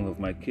thought wrong of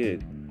my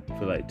kid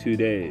for like 2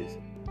 days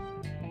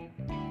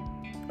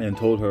and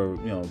told her,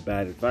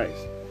 bad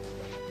advice.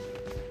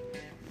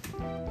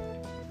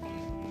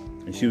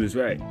 And she was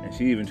right. And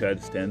she even tried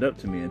to stand up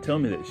to me and tell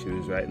me that she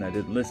was right, and I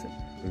didn't listen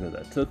because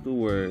I took the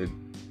word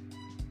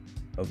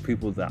of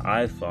people that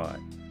I thought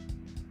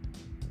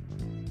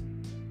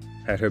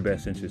had her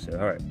best interest at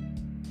heart.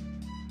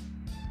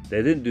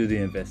 They didn't do the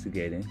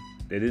investigating.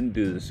 They didn't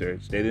do the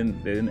search. They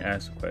didn't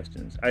ask the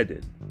questions. I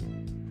did.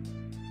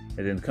 And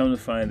then come to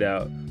find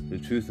out, the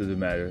truth of the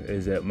matter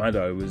is that my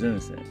daughter was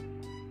innocent.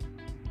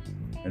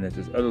 And that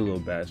this other little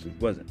bastard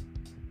wasn't.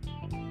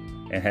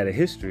 And had a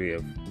history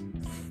of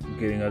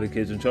getting other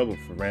kids in trouble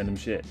for random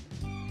shit.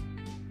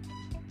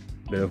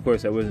 But of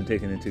course, that wasn't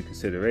taken into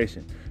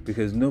consideration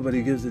because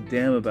nobody gives a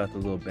damn about the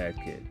little bad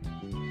kid.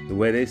 The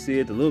way they see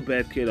it, the little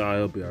bad kid, oh,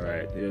 he'll be all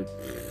right.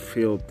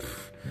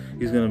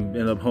 He's going to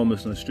end up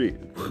homeless on the street.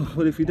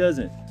 What if he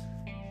doesn't?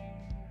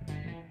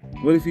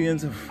 What if he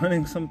ends up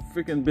running some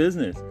freaking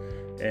business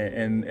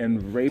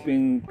and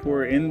raping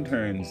poor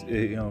interns,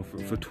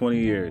 for 20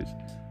 years?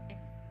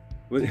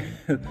 What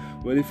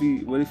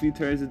if he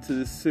turns into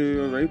this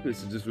serial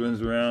rapist and just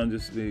runs around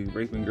just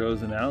raping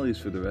girls in alleys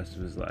for the rest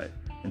of his life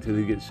until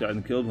he gets shot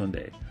and killed one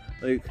day?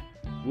 Like,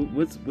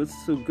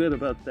 what's so good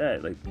about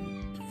that? Like,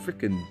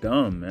 freaking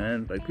dumb,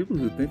 man. Like, people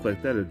who think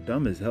like that are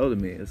dumb as hell to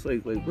me. It's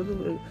like you're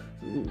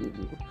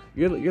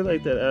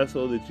like that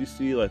asshole that you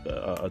see like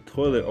a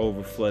toilet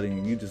overflooding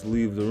and you just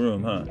leave the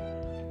room, huh?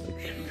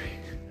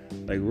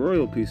 Like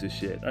royal piece of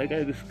shit.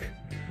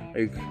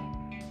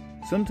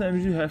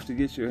 Sometimes you have to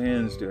get your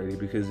hands dirty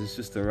because it's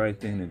just the right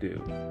thing to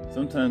do.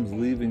 Sometimes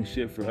leaving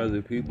shit for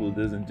other people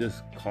doesn't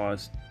just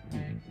cost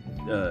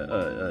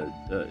them,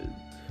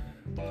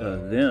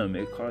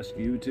 it costs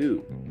you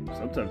too.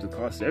 Sometimes it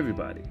costs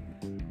everybody.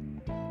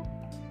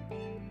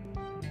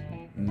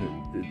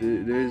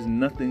 There's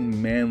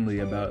nothing manly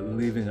about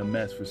leaving a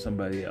mess for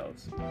somebody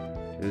else.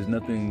 There's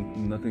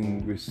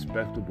nothing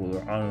respectable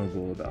or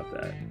honorable about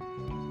that.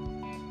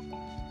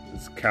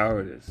 It's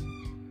cowardice.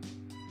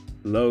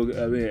 I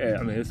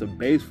mean, it's a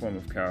base form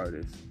of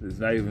cowardice. It's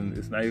not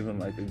even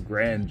like a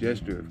grand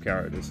gesture of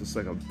cowardice. It's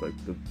like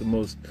the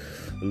most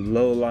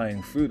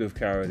low-lying fruit of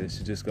cowardice.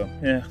 You just go,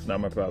 it's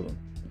not my problem.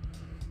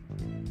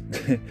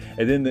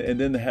 and then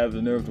to have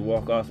the nerve to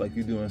walk off like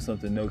you're doing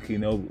something low-key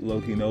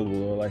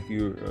noble, or like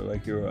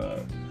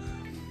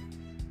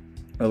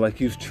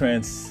you've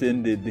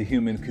transcended the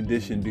human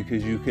condition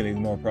because you can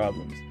ignore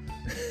problems.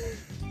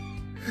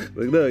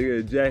 Like, no, you're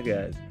a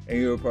jackass and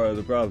you're a part of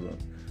the problem.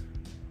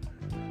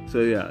 So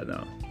yeah,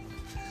 no.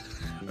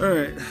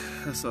 Alright,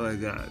 that's all I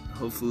got.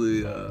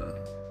 Hopefully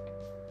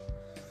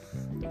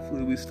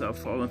we stop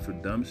falling for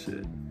dumb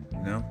shit,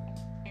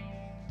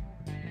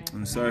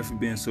 I'm sorry for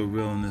being so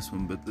real on this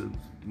one, but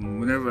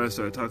whenever I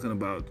start talking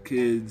about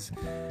kids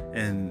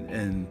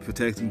and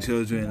protecting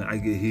children, I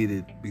get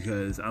heated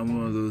because I'm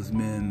one of those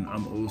men.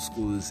 I'm old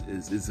school as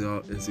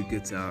it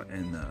gets out,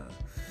 and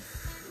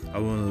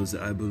I'm one of those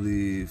that I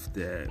believe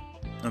that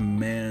a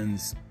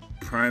man's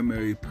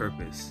primary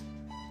purpose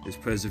is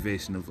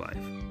preservation of life.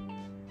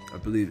 I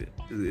believe it.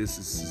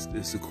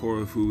 It's the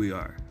core of who we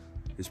are.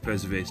 It's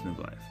preservation of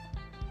life.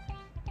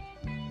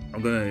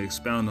 I'm going to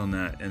expound on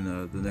that in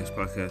the next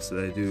podcast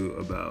that I do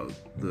about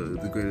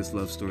the greatest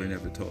love story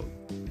never told.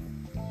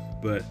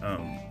 But,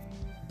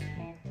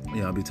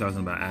 I'll be talking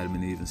about Adam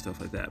and Eve and stuff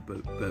like that.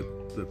 But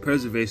the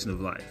preservation of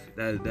life,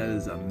 that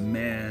is a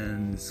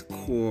man's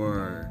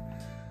core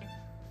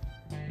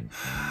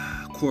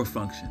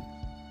function.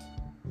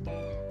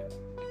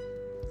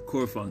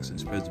 Core function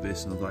is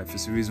preservation of life.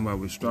 It's the reason why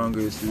we're stronger.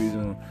 It's the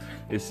reason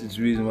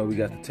why we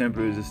got the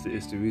tempers. It's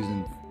the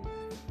reason.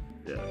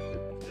 Yeah,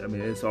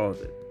 it's all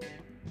of it.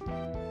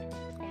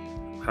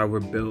 How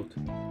we're built.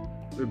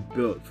 We're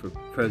built for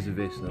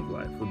preservation of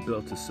life. We're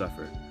built to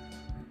suffer.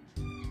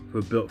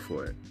 We're built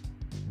for it.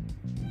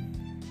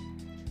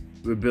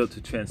 We're built to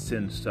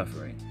transcend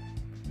suffering.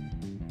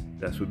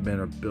 That's what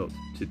men are built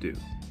to do.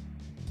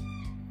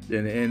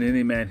 And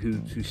any man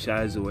who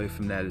shies away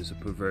from that is a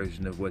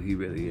perversion of what he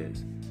really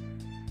is.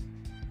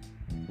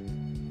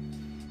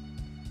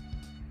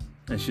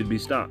 And should be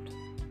stopped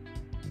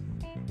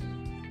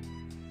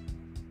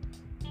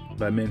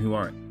by men who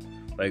aren't.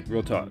 Like,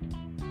 real talk.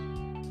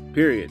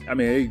 Period.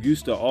 It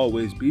used to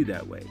always be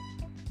that way.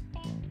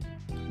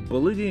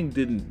 Bullying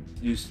didn't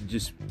used to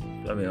just,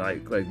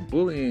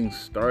 bullying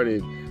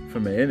started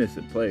from an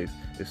innocent place.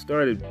 It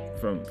started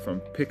from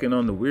picking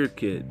on the weird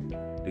kid.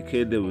 The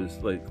kid that was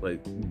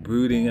like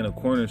brooding in a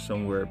corner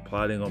somewhere,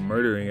 plotting on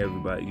murdering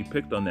everybody. You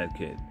picked on that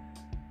kid.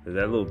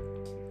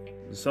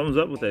 Something's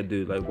up with that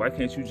dude. Like, why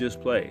can't you just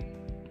play?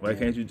 Why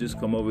can't you just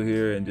come over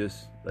here and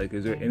just,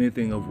 is there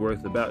anything of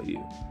worth about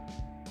you?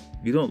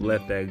 You don't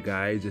let that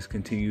guy just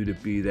continue to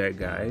be that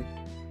guy.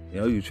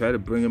 You try to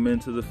bring him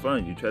into the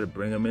fun. You try to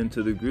bring him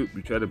into the group.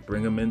 You try to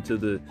bring him into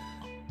the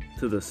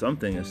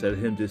something instead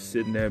of him just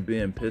sitting there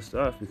being pissed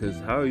off, because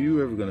how are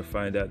you ever going to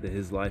find out that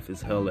his life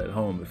is hell at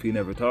home if he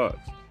never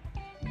talks?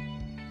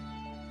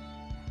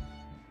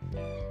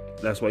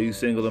 That's why you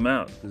single him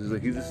out. Because it's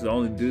like, this is the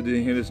only dude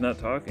in here that's not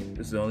talking.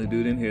 This is the only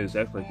dude in here that's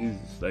acting like he's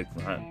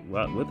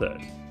not with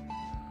us.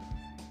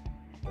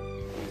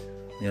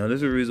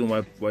 There's a reason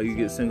why you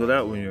get singled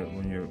out when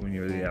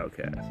you're the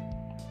outcast.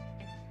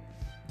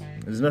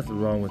 There's nothing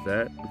wrong with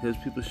that, because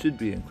people should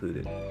be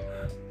included.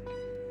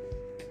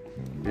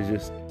 It's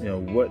just,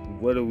 what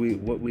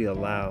we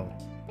allow.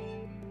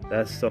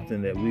 That's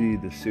something that we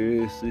need to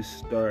seriously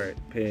start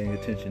paying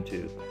attention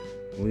to.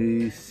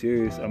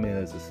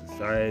 As a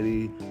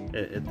society,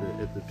 at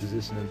the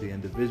position of the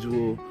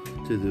individual,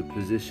 to the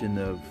position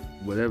of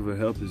whatever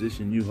hell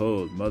position you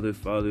hold, mother,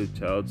 father,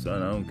 child,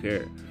 son, I don't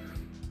care.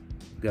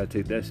 We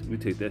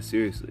take that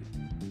seriously.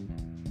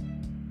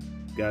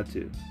 Got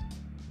to.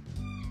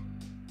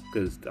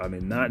 Because,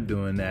 not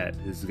doing that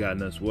has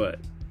gotten us what?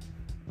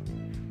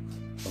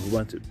 A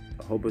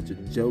whole whole bunch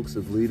of jokes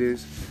of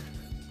leaders,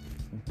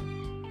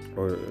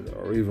 or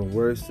even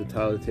worse,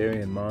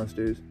 totalitarian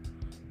monsters.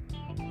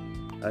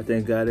 I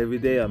thank God every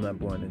day I'm not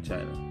born in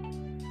China.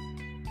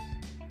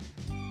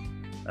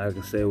 I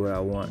can say what I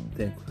want,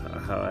 think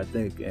how I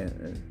think,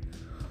 and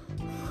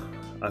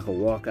I can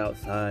walk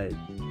outside,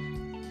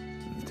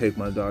 take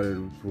my daughter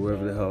to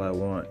wherever the hell I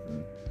want,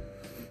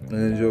 and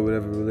enjoy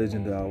whatever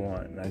religion that I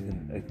want. And I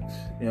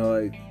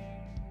can,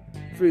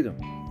 freedom.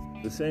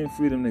 The same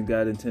freedom that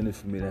God intended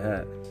for me to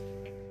have.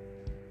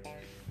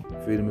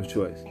 Freedom of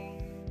choice.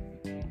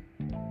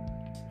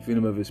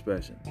 Freedom of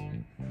expression.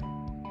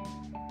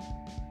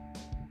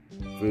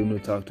 Freedom to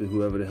talk to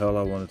whoever the hell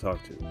I want to talk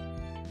to.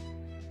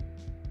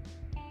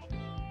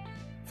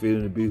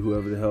 Freedom to be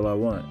whoever the hell I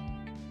want.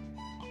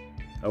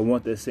 I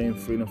want that same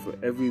freedom for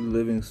every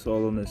living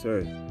soul on this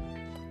earth.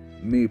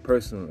 Me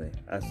personally,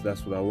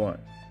 that's what I want.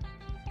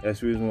 That's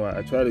the reason why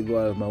I try to go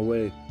out of my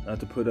way not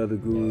to put other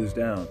gurus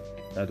down,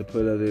 not to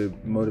put other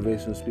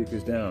motivational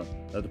speakers down,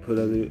 not to put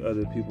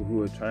other people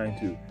who are trying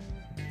to,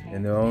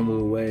 in their own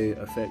little way,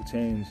 affect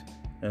change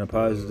in a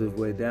positive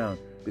way down,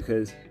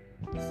 because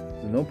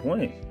there's no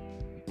point.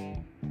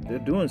 They're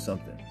doing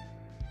something.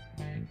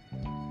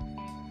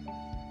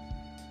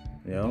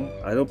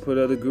 I don't put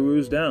other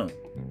gurus down.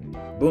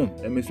 Boom,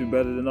 that makes me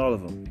better than all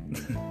of them.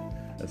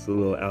 That's a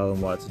little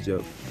Alan Watts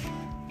joke.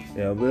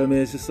 But I mean,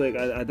 it's just like,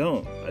 I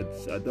don't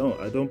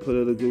put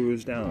other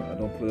gurus down. I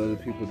don't put other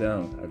people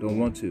down. I don't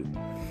want to.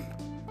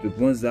 The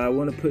ones that I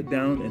want to put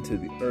down into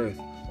the earth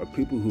are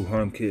people who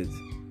harm kids.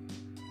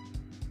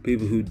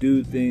 People who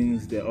do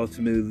things that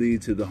ultimately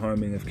lead to the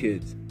harming of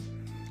kids.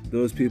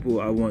 Those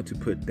people I want to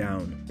put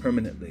down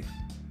permanently.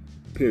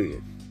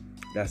 Period.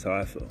 That's how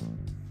I feel.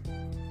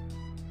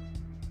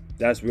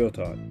 That's real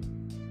talk.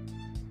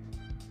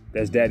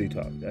 That's daddy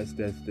talk. That's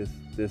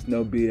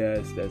no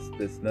BS.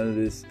 That's none of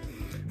this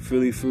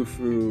frilly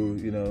frou-frou,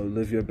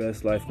 live your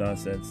best life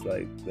nonsense.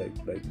 Like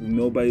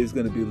nobody's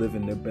gonna be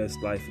living their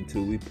best life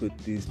until we put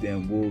these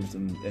damn wolves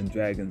and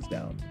dragons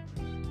down.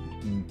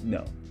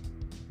 No.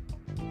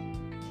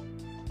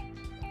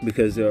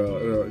 Because there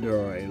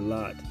are a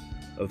lot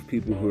of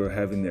people who are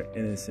having their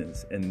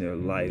innocence and their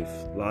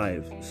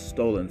lives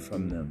stolen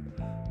from them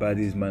by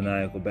these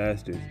maniacal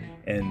bastards.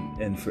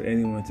 And for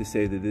anyone to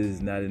say that this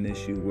is not an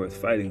issue worth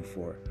fighting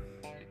for,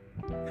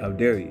 how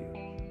dare you?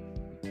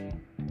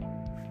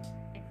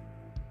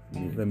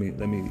 Let me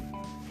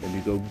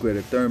go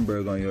Greta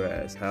Thunberg on your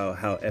ass. How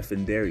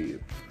effing dare you?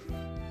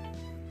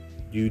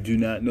 You do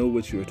not know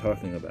what you are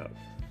talking about.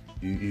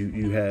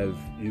 You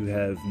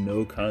have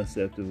no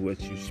concept of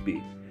what you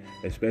speak,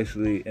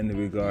 especially in the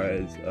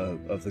regards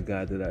of the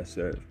God that I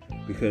serve.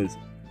 Because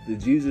the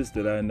Jesus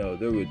that I know,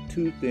 there were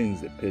two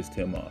things that pissed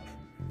him off.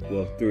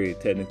 Well, three,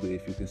 technically,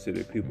 if you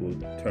consider people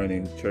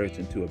turning church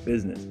into a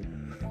business.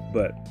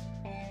 But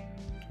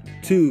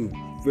two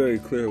very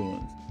clear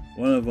ones.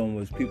 One of them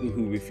was people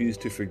who refused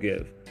to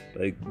forgive.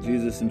 Like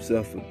Jesus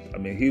himself,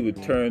 he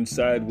would turn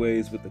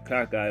sideways with the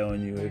cock eye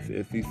on you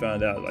if he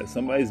found out like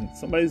somebody's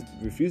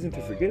refusing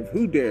to forgive.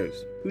 Who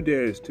dares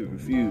to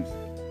refuse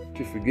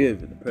to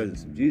forgive in the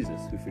presence of Jesus,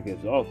 who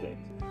forgives all things?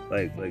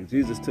 Like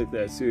Jesus took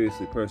that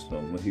seriously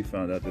personal when he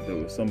found out that there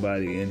was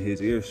somebody in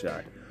his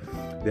earshot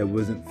that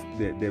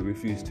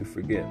refused to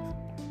forgive.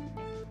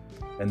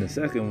 And the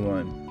second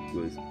one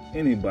was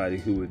anybody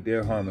who would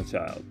dare harm a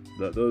child.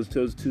 Those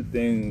two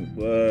things,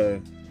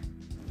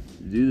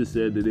 Jesus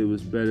said that it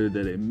was better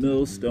that a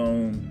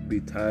millstone be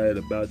tied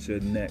about your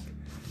neck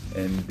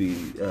and be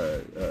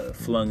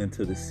flung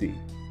into the sea.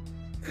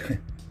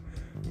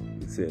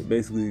 He said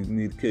basically you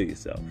need to kill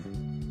yourself.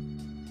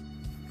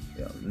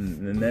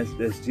 And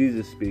that's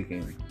Jesus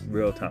speaking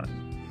real time.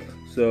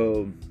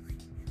 So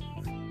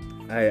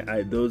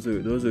those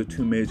are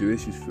two major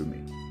issues for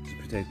me. It's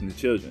protecting the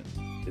children.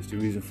 It's the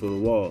reason for the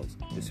walls.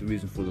 It's the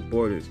reason for the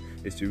borders.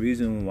 It's the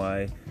reason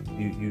why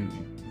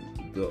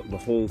the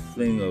whole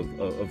thing of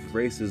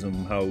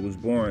racism, how it was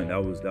born.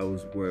 That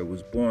was where it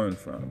was born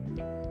from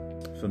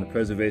the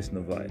preservation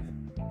of life.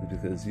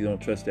 Because you don't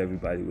trust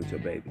everybody with your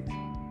babies.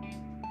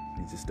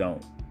 You just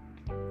don't.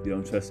 You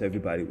don't trust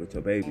everybody with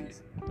your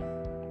babies.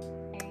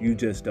 You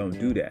just don't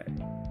do that.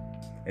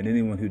 And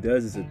anyone who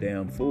does is a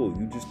damn fool.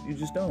 You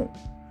just don't.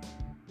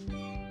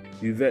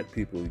 You vet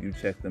people. You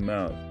check them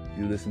out.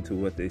 You listen to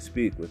what they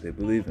speak, what they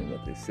believe in,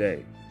 what they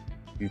say.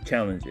 You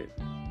challenge it.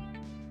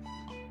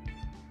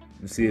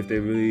 You see if they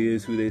really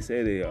is who they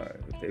say they are.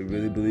 If they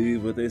really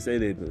believe what they say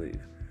they believe.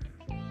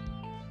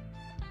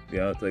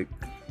 It's like,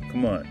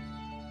 come on.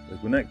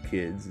 Like, we're not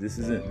kids. This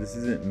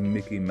isn't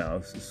Mickey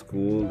Mouse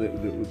school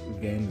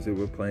games that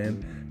we're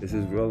playing. This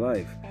is real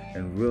life.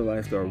 And real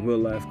life, there are real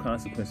life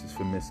consequences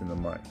for missing the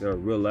mark. There are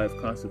real life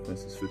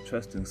consequences for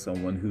trusting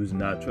someone who's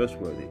not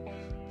trustworthy.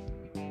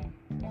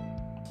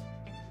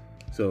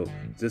 So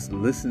just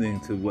listening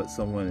to what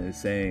someone is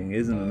saying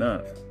isn't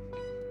enough.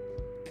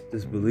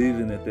 Just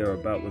believing that they're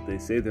about what they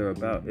say they're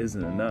about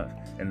isn't enough.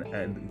 And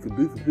to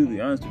be completely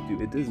honest with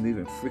you, it doesn't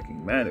even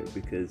freaking matter,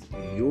 because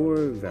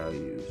your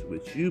values,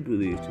 which you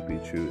believe to be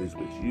true, is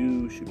what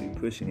you should be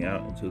pushing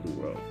out into the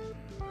world.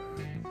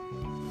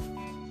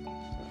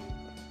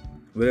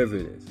 whatever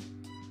it is.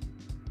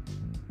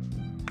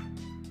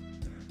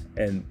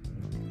 And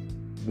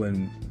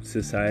when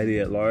society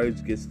at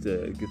large gets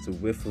a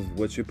whiff of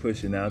what you're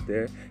pushing out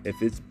there,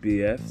 if it's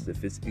BS,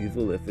 if it's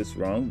evil, if it's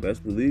wrong,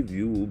 best believe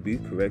you will be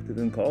corrected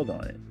and called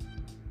on it.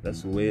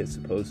 That's the way it's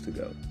supposed to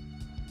go.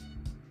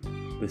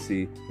 But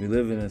see, we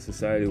live in a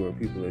society where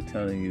people are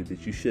telling you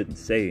that you shouldn't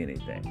say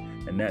anything,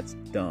 and that's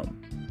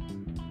dumb.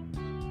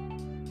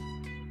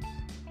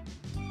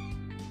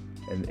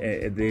 And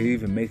they're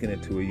even making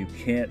it to where you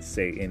can't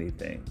say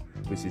anything,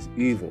 which is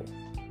evil.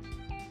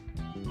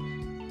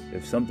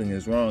 If something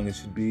is wrong, it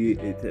should be,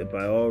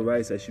 by all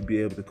rights, I should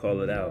be able to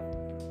call it out.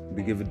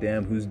 To give a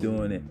damn who's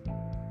doing it.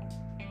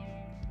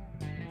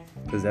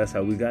 Because that's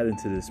how we got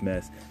into this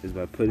mess, is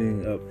by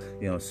putting up,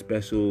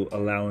 special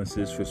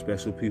allowances for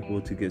special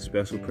people to get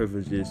special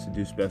privileges to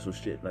do special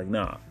shit. Like,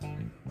 nah.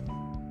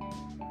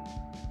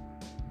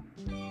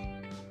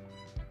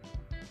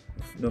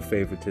 No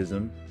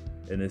favoritism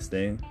in this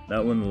thing.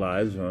 Not when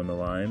lives are on the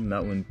line.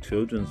 Not when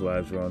children's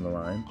lives are on the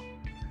line.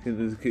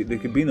 There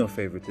could be no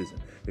favoritism.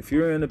 If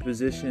you're in a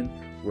position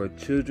where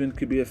children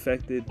could be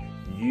affected,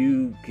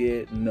 you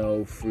get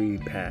no free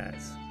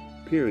pass.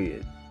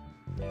 Period.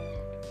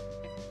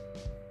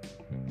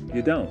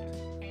 You don't.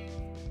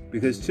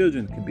 Because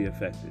children can be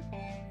affected.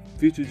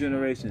 Future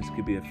generations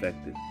could be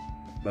affected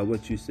by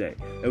what you say.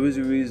 There was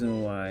a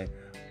reason why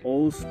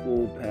old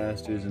school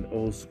pastors and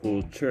old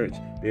school church,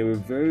 they were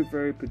very,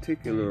 very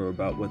particular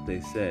about what they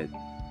said.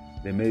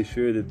 They made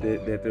sure that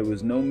there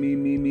was no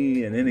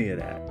me, and any of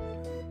that.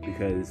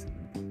 Because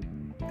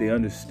they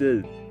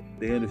understood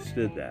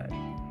that,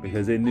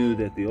 because they knew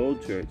that the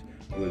old church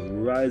would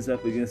rise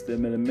up against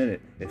them in a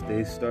minute if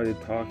they started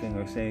talking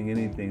or saying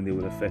anything that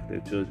would affect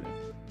their children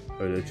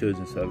or their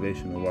children's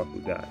salvation or walk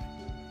with God.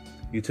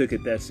 You took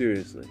it that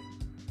seriously.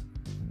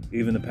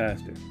 Even the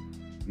pastor,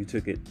 you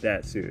took it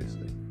that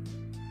seriously.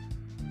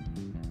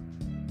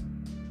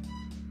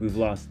 We've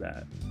lost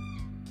that.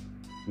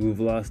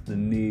 We've lost the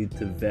need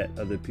to vet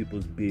other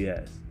people's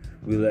BS.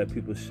 We let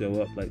people show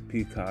up like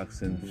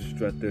peacocks and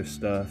strut their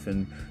stuff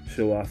and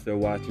show off their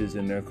watches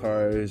and their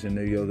cars and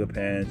their yoga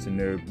pants and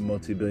their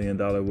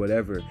multi-billion-dollar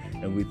whatever.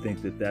 And we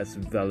think that that's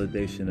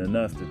validation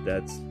enough, that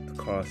that's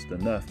cost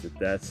enough, that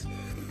that's,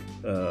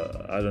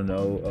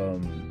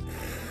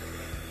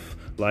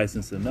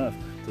 license enough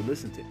to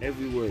listen to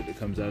every word that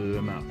comes out of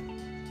their mouth.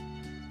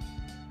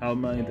 How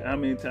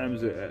many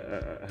times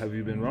have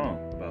you been wrong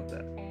about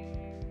that?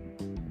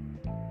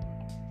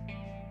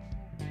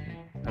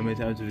 How many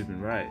times have you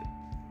been right?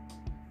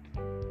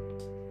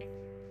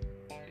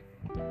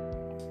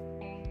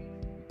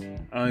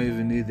 I don't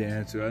even need the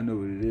answer. I know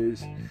what it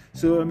is.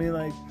 So,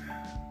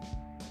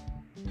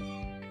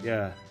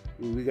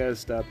 we gotta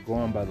stop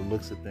going by the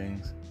looks of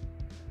things.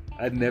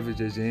 I'd never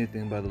judge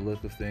anything by the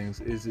look of things.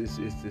 It's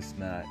just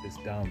not. It's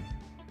dumb.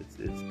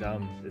 It's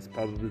dumb. It's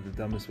probably the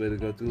dumbest way to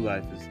go through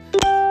life, is to judge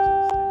things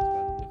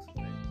by the looks of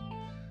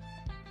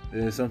things.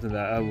 And it's something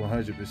that I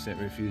 100%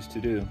 refuse to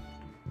do.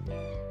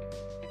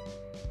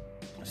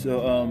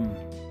 So I'm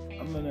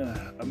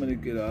gonna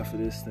get off of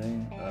this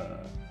thing.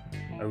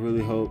 I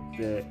really hope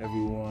that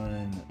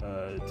everyone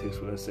takes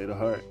what I say to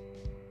heart.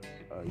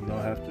 You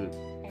don't have to,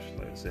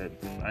 like I said,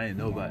 I ain't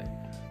nobody.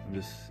 I'm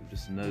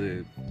just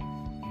another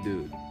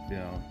dude,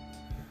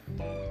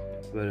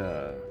 But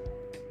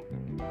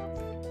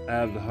I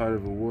have the heart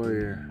of a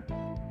warrior,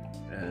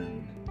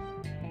 and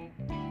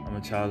I'm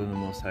a child of the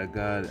Most High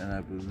God, and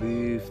I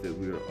believe that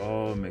we are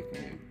all making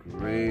a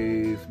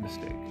grave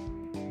mistake.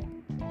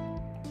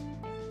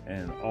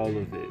 And all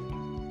of it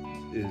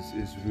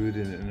is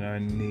rooted in our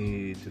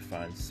need to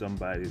find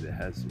somebody that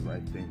has the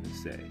right thing to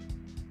say.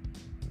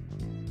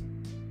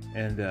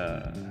 And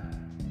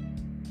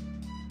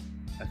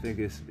I think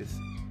it's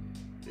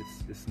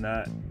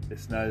not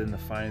in the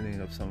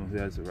finding of someone who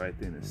has the right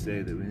thing to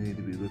say that we need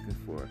to be looking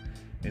for.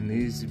 It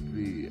needs to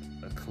be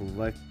a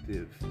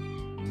collective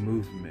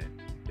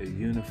movement, a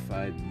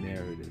unified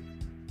narrative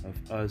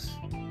of us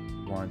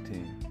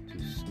wanting to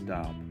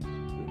stop the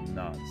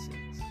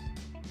nonsense.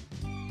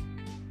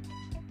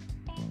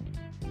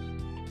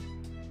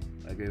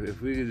 Like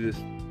if we could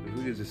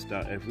just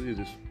stop, if we could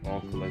just all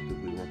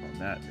collectively work on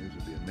that, things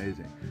would be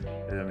amazing.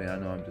 And I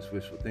know I'm just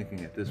wishful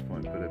thinking at this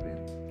point, but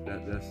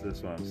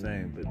that's what I'm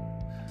saying. But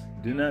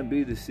do not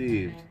be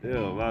deceived. There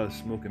are a lot of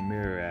smoke and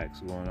mirror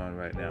acts going on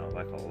right now,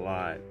 like a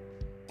lot,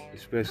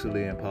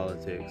 especially in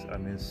politics.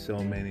 So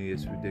many,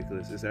 it's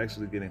ridiculous. It's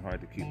actually getting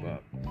hard to keep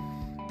up,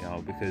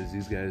 because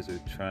these guys are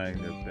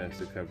trying their best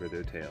to cover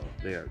their tail.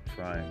 They are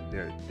trying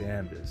their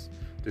damnedest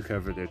to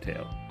cover their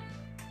tail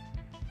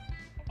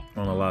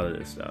on a lot of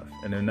this stuff,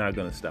 and they're not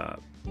going to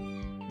stop.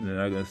 They're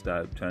not going to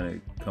stop trying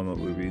to come up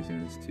with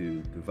reasons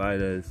to divide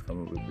us,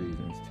 come up with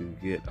reasons to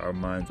get our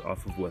minds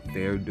off of what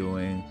they're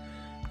doing.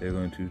 They're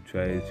going to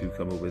try to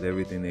come up with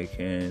everything they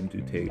can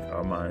to take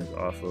our minds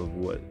off of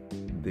what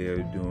they're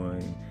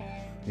doing,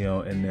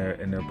 in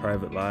their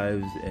private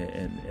lives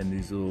and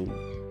these little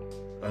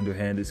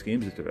underhanded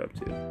schemes that they're up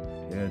to.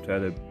 They're going to try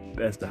their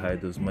best to hide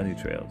those money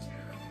trails.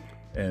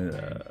 And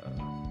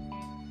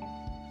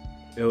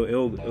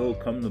It'll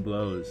come to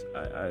blows.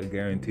 I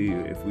guarantee you.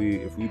 If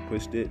we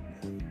pushed it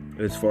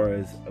as far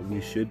as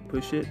we should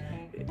push it,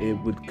 it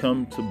would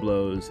come to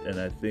blows. And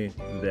I think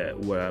that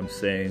what I'm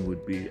saying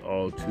would be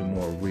all too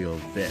more real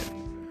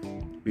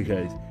then,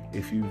 because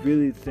if you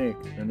really think,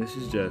 and this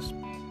is just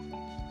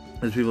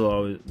as people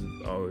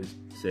always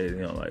say,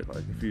 like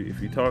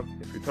if you talk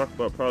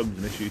about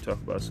problems, make sure you talk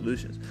about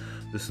solutions.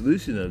 The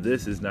solution of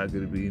this is not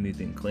going to be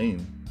anything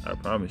clean, I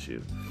promise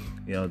you.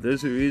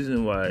 There's a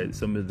reason why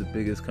some of the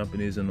biggest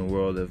companies in the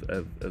world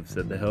have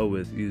said the hell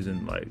with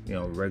using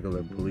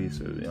regular police,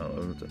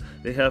 or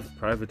they have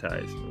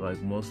privatized like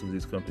most of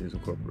these companies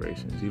and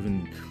corporations.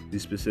 Even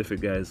these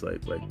specific guys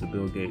like the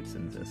Bill Gates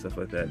and stuff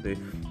like that, they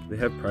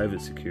have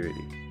private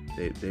security.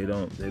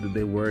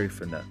 They worry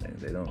for nothing.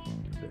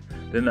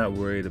 They're not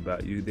worried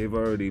about you. They've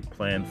already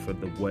planned for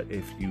the what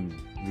if you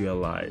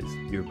realize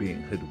you're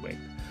being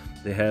hoodwinked.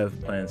 They have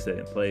plans set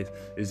in place.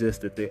 It's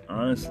just that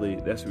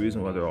that's the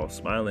reason why they're all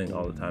smiling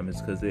all the time, is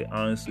because they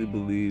honestly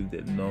believe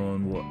that no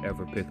one will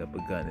ever pick up a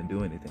gun and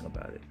do anything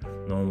about it.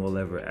 No one will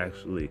ever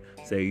actually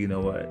say, you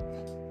know what,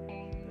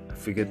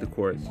 forget the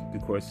courts. The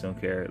courts don't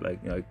care. They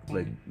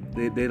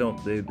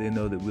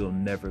know that we'll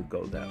never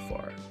go that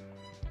far.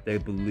 They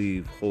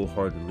believe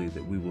wholeheartedly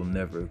that we will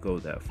never go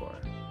that far.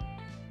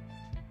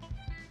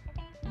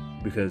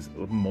 Because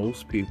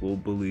most people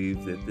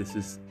believe that this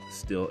is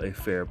still a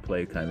fair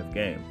play kind of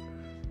game.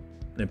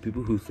 And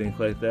people who think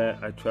like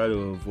that, I try to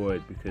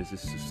avoid, because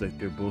it's just like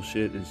their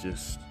bullshit is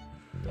just...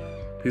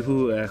 People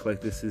who act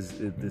like this is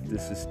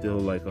still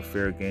like a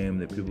fair game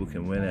that people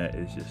can win at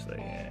is just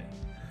like,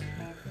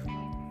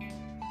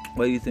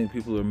 Why do you think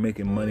people are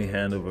making money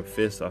hand over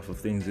fist off of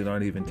things that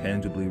aren't even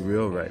tangibly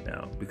real right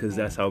now? Because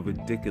that's how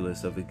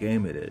ridiculous of a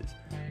game it is.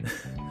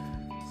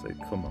 It's like,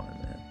 come on,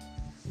 man.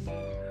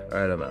 All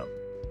right, I'm out.